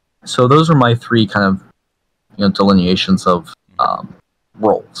 So those are my three kind of, delineations of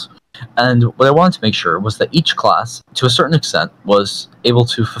roles. And what I wanted to make sure was that each class, to a certain extent, was able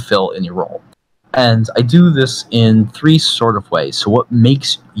to fulfill any role. And I do this in three sort of ways. So what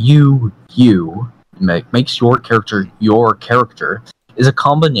makes you, makes your character, is a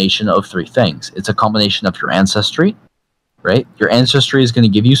combination of three things. It's a combination of your ancestry, right? Your ancestry is going to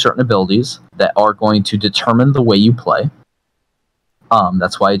give you certain abilities that are going to determine the way you play.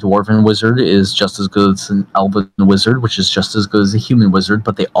 That's why a dwarven wizard is just as good as an elven wizard, which is just as good as a human wizard,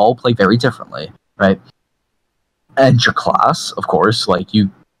 but they all play very differently, right? And your class, of course,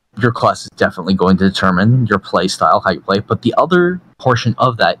 your class is definitely going to determine your play style, how you play, but the other portion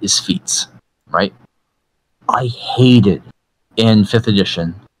of that is feats, right? I hated in 5th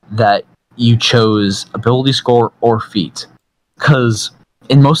edition that you chose ability score or feat, because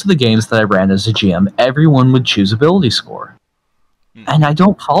in most of the games that I ran as a GM, everyone would choose ability score. And I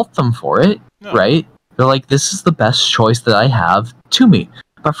don't fault them for it, right? They're like, this is the best choice that I have to me.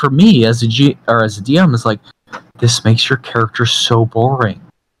 But for me, as a DM, it's like, this makes your character so boring.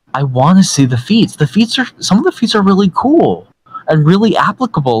 I want to see the feats. Some of the feats are really cool and really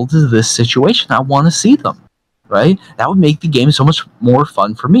applicable to this situation. I want to see them, right? That would make the game so much more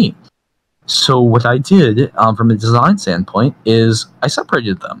fun for me. So what I did, from a design standpoint, is I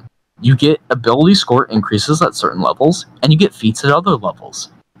separated them. You get ability score increases at certain levels, and you get feats at other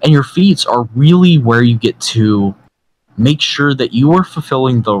levels. And your feats are really where you get to make sure that you are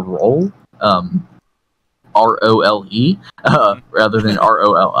fulfilling the role, R-O-L-E, rather than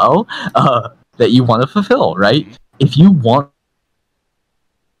R-O-L-L, that you want to fulfill, right? If you want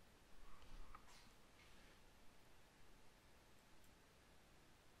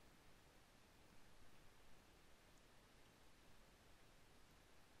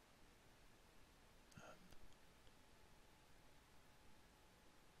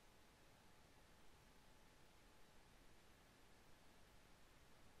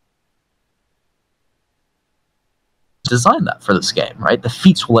design that for this game, right? The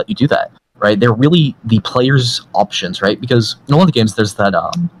feats will let you do that, right? They're really the player's options, right? Because in a lot of games, there's that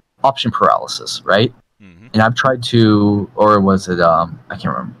option paralysis, right? And I've tried to, or was it, I can't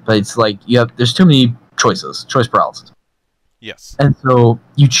remember, but it's like, there's too many choice paralysis. Yes. And so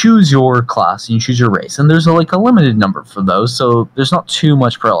you choose your class, and you choose your race, and there's a limited number for those, so there's not too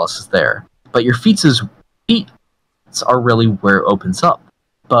much paralysis there. But your feats are really where it opens up.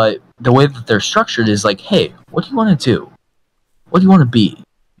 But the way that they're structured is like, hey, what do you want to do? What do you want to be?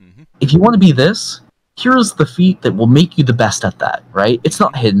 If you want to be this, here's the feat that will make you the best at that, right? It's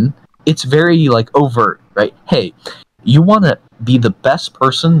not hidden. It's very, overt, right? Hey, you want to be the best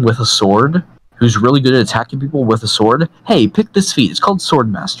person with a sword who's really good at attacking people with a sword? Hey, pick this feat. It's called Sword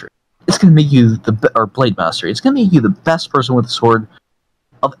Mastery. It's going to make you or Blade Mastery. It's going to make you the best person with a sword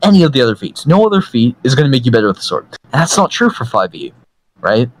of any of the other feats. No other feat is going to make you better with a sword. And that's not true for 5e.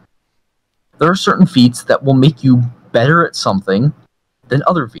 Right? There are certain feats that will make you better at something than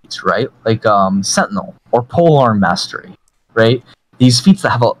other feats, right? Like Sentinel or Polearm Mastery, right? These feats that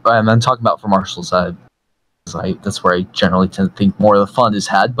have and I'm talking about for martial side, that's where I generally tend to think more of the fun is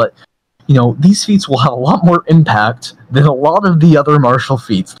had, but these feats will have a lot more impact than a lot of the other martial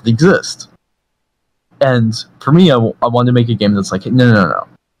feats that exist. And for me, I wanted to make a game that's like, no.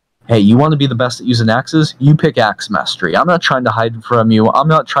 Hey, you want to be the best at using axes? You pick Axe Mastery. I'm not trying to hide from you. I'm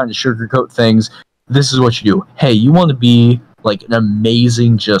not trying to sugarcoat things. This is what you do. Hey, you want to be like an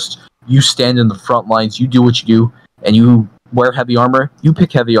amazing, you stand in the front lines, you do what you do, and you wear heavy armor, you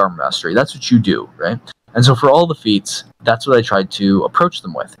pick Heavy Armor Mastery. That's what you do, right? And so for all the feats, that's what I tried to approach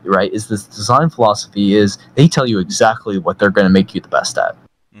them with, right? Is this design philosophy is they tell you exactly what they're going to make you the best at.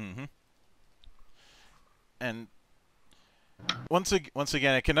 Mm-hmm. And once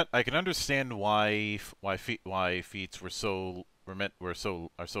again, I can understand why feats are so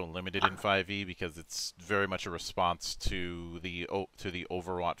limited in 5e, because it's very much a response to the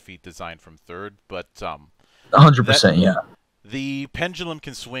overwrought feat design from third. But 100%, yeah. The pendulum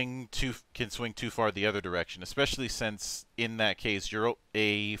can swing too far the other direction, especially since in that case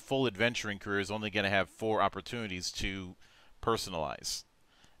a full adventuring career is only going to have 4 opportunities to personalize,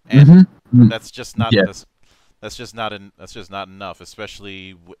 and that's just not that's just not enough,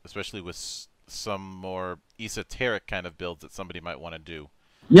 especially with some more esoteric kind of builds that somebody might want to do.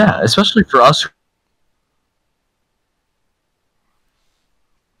 Yeah, especially for us.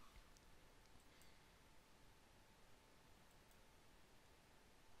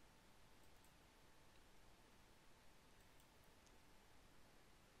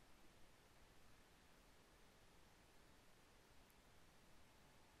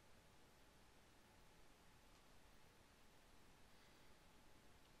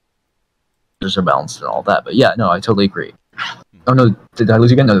 Are balanced and all that, but yeah, no, I totally agree. Oh no, did I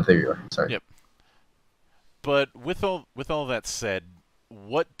lose you again? No, there you are. Sorry. Yep. But with all that said,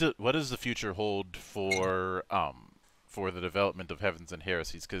 what does the future hold for the development of Heavens and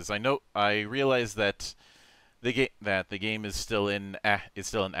Heresies? Because I realize that the game is still in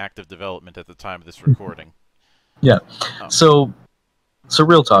active development at the time of this recording. Yeah. So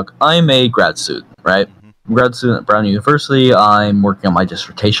real talk. I'm a grad student, right? I'm a grad student at Brown University. I'm working on my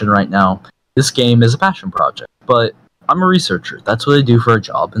dissertation right now. This game is a passion project, but I'm a researcher. That's what I do for a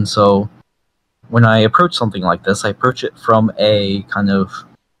job. And so when I approach something like this, I approach it from a kind of,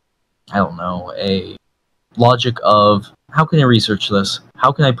 a logic of how can I research this?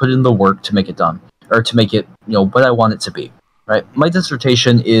 How can I put in the work to make it done? Or to make it, what I want it to be, right? My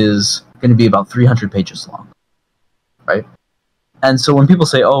dissertation is going to be about 300 pages long, right? And so when people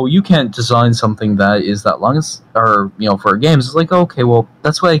say, "Oh, you can't design something that is that long," or for games, it's like, okay, well,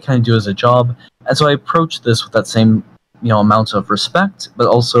 that's what I kind of do as a job. And so I approach this with that same, amount of respect, but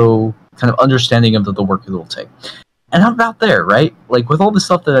also kind of understanding of the work it will take. And I'm about there, right? Like with all the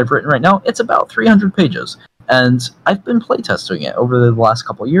stuff that I've written right now, it's about 300 pages, and I've been playtesting it over the last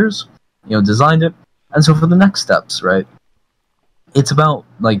couple of years. Designed it, and so for the next steps, right? It's about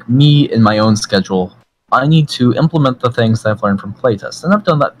like me in my own schedule. I need to implement the things that I've learned from playtest, and I've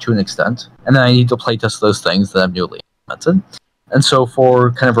done that to an extent, and then I need to playtest those things that I've newly implemented. And so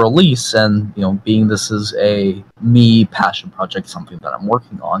for kind of release, and being this is a me passion project, something that I'm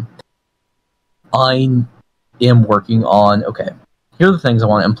working on, I am working on, okay, here are the things I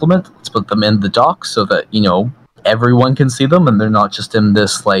want to implement, let's put them in the doc so that, everyone can see them, and they're not just in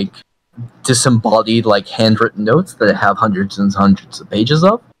this, like, disembodied, like, handwritten notes that I have hundreds and hundreds of pages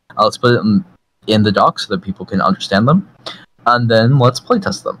of. Let's put it in the doc so that people can understand them, and then let's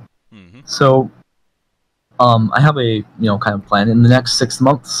playtest them. So I have a kind of plan. In the next 6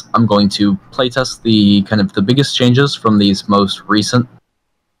 months, I'm going to playtest the kind of the biggest changes from these most recent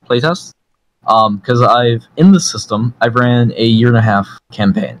playtests. Because in the system, I've ran a 1.5-year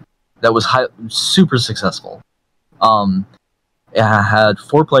campaign that was super successful. It had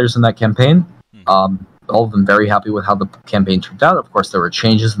 4 players in that campaign. All of them very happy with how the campaign turned out. Of course, there were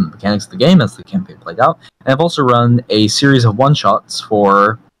changes in the mechanics of the game as the campaign played out. And I've also run a series of one-shots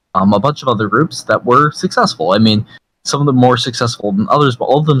for a bunch of other groups that were successful. I mean, some of them more successful than others, but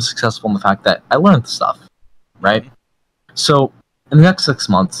all of them successful in the fact that I learned stuff, right? So in the next 6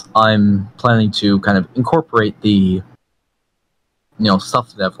 months, I'm planning to kind of incorporate the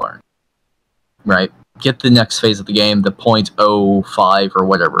stuff that I've learned, right? Get the next phase of the game, the 0.05 or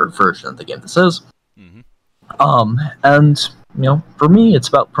whatever version of the game this is. And for me, it's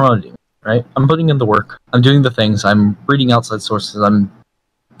about promoting, right? I'm putting in the work, I'm doing the things, I'm reading outside sources, I'm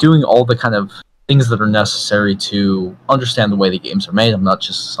doing all the kind of things that are necessary to understand the way the games are made. I'm not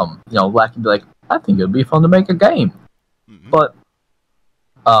just some, lackey be like, I think it'd be fun to make a game. But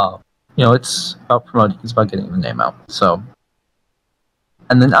it's about promoting, it's about getting the name out. So,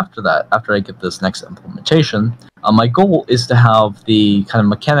 and then after that, after I get this next implementation, my goal is to have the kind of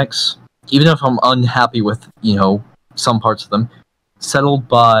mechanics, even if I'm unhappy with, some parts of them, settled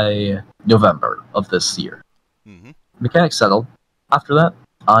by November of this year. Mm-hmm. Mechanics settled. After that,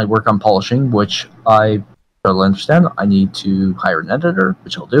 I work on polishing, which I totally understand. I need to hire an editor,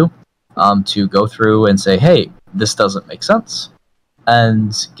 which I'll do, to go through and say, hey, this doesn't make sense.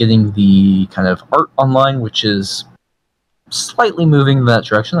 And getting the kind of art online, which is slightly moving in that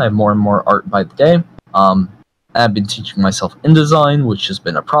direction. I have more and more art by the day. I've been teaching myself InDesign, which has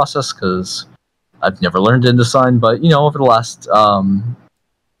been a process because I've never learned InDesign, but over the last 4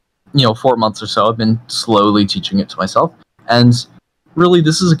 months or so, I've been slowly teaching it to myself. And really,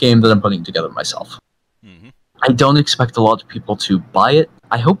 this is a game that I'm putting together myself. Mm-hmm. I don't expect a lot of people to buy it.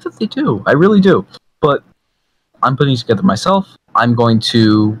 I hope that they do. I really do. But I'm putting it together myself. I'm going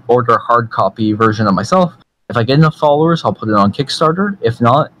to order a hard copy version of myself. If I get enough followers, I'll put it on Kickstarter. If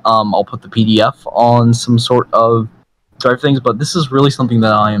not, I'll put the PDF on some sort of drive things. But this is really something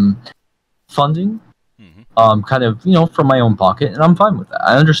that I'm funding, kind of, from my own pocket, and I'm fine with that.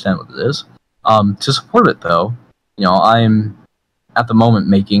 I understand what it is. To support it, though, I'm at the moment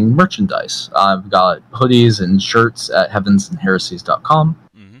making merchandise. I've got hoodies and shirts at heavensandheresies.com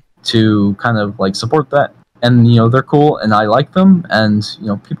to kind of like support that. And, they're cool, and I like them, and,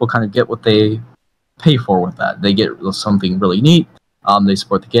 people kind of get what they pay for with that. They get something really neat. They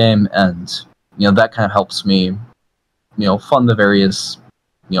support the game, and that kind of helps me, fund the various,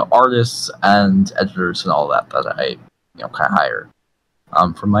 artists and editors and all that I, kind of hire,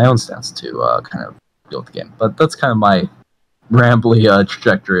 from my own stance to kind of deal with the game. But that's kind of my rambly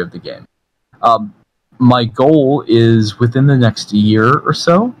trajectory of the game. My goal is within the next year or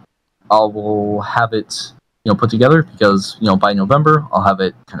so, I will have it, put together because by November I'll have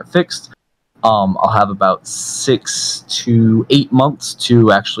it kind of fixed. I'll have about 6 to 8 months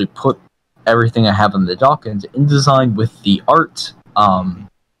to actually put everything I have in the dock into InDesign with the art.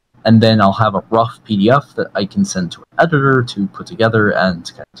 And then I'll have a rough PDF that I can send to an editor to put together and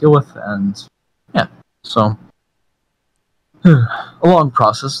kind of deal with. And yeah, so a long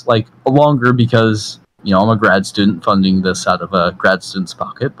process, like longer because, I'm a grad student funding this out of a grad student's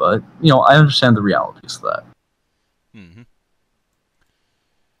pocket, but, I understand the realities of that. Mm-hmm.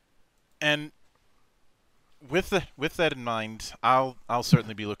 And with that in mind, I'll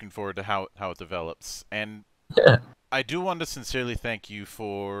certainly be looking forward to how it develops. And Yeah. I do want to sincerely thank you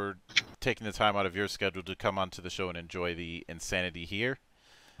for taking the time out of your schedule to come onto the show and enjoy the insanity here.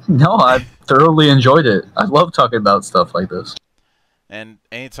 No, I thoroughly enjoyed it. I love talking about stuff like this. And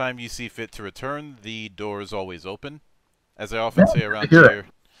anytime you see fit to return, the door is always open. As I often say around hear here,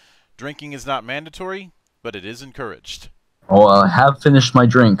 drinking is not mandatory, but it is encouraged. Well, I have finished my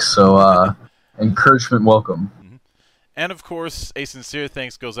drink, so encouragement welcome. And of course, a sincere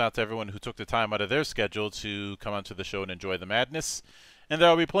thanks goes out to everyone who took the time out of their schedule to come onto the show and enjoy the madness. And there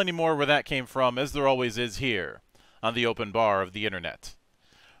will be plenty more where that came from, as there always is here, on the open bar of the internet.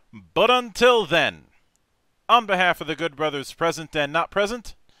 But until then, on behalf of the good brothers present and not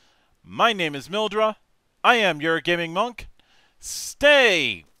present, my name is Mildra. I am your gaming monk.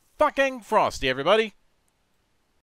 Stay fucking frosty, everybody.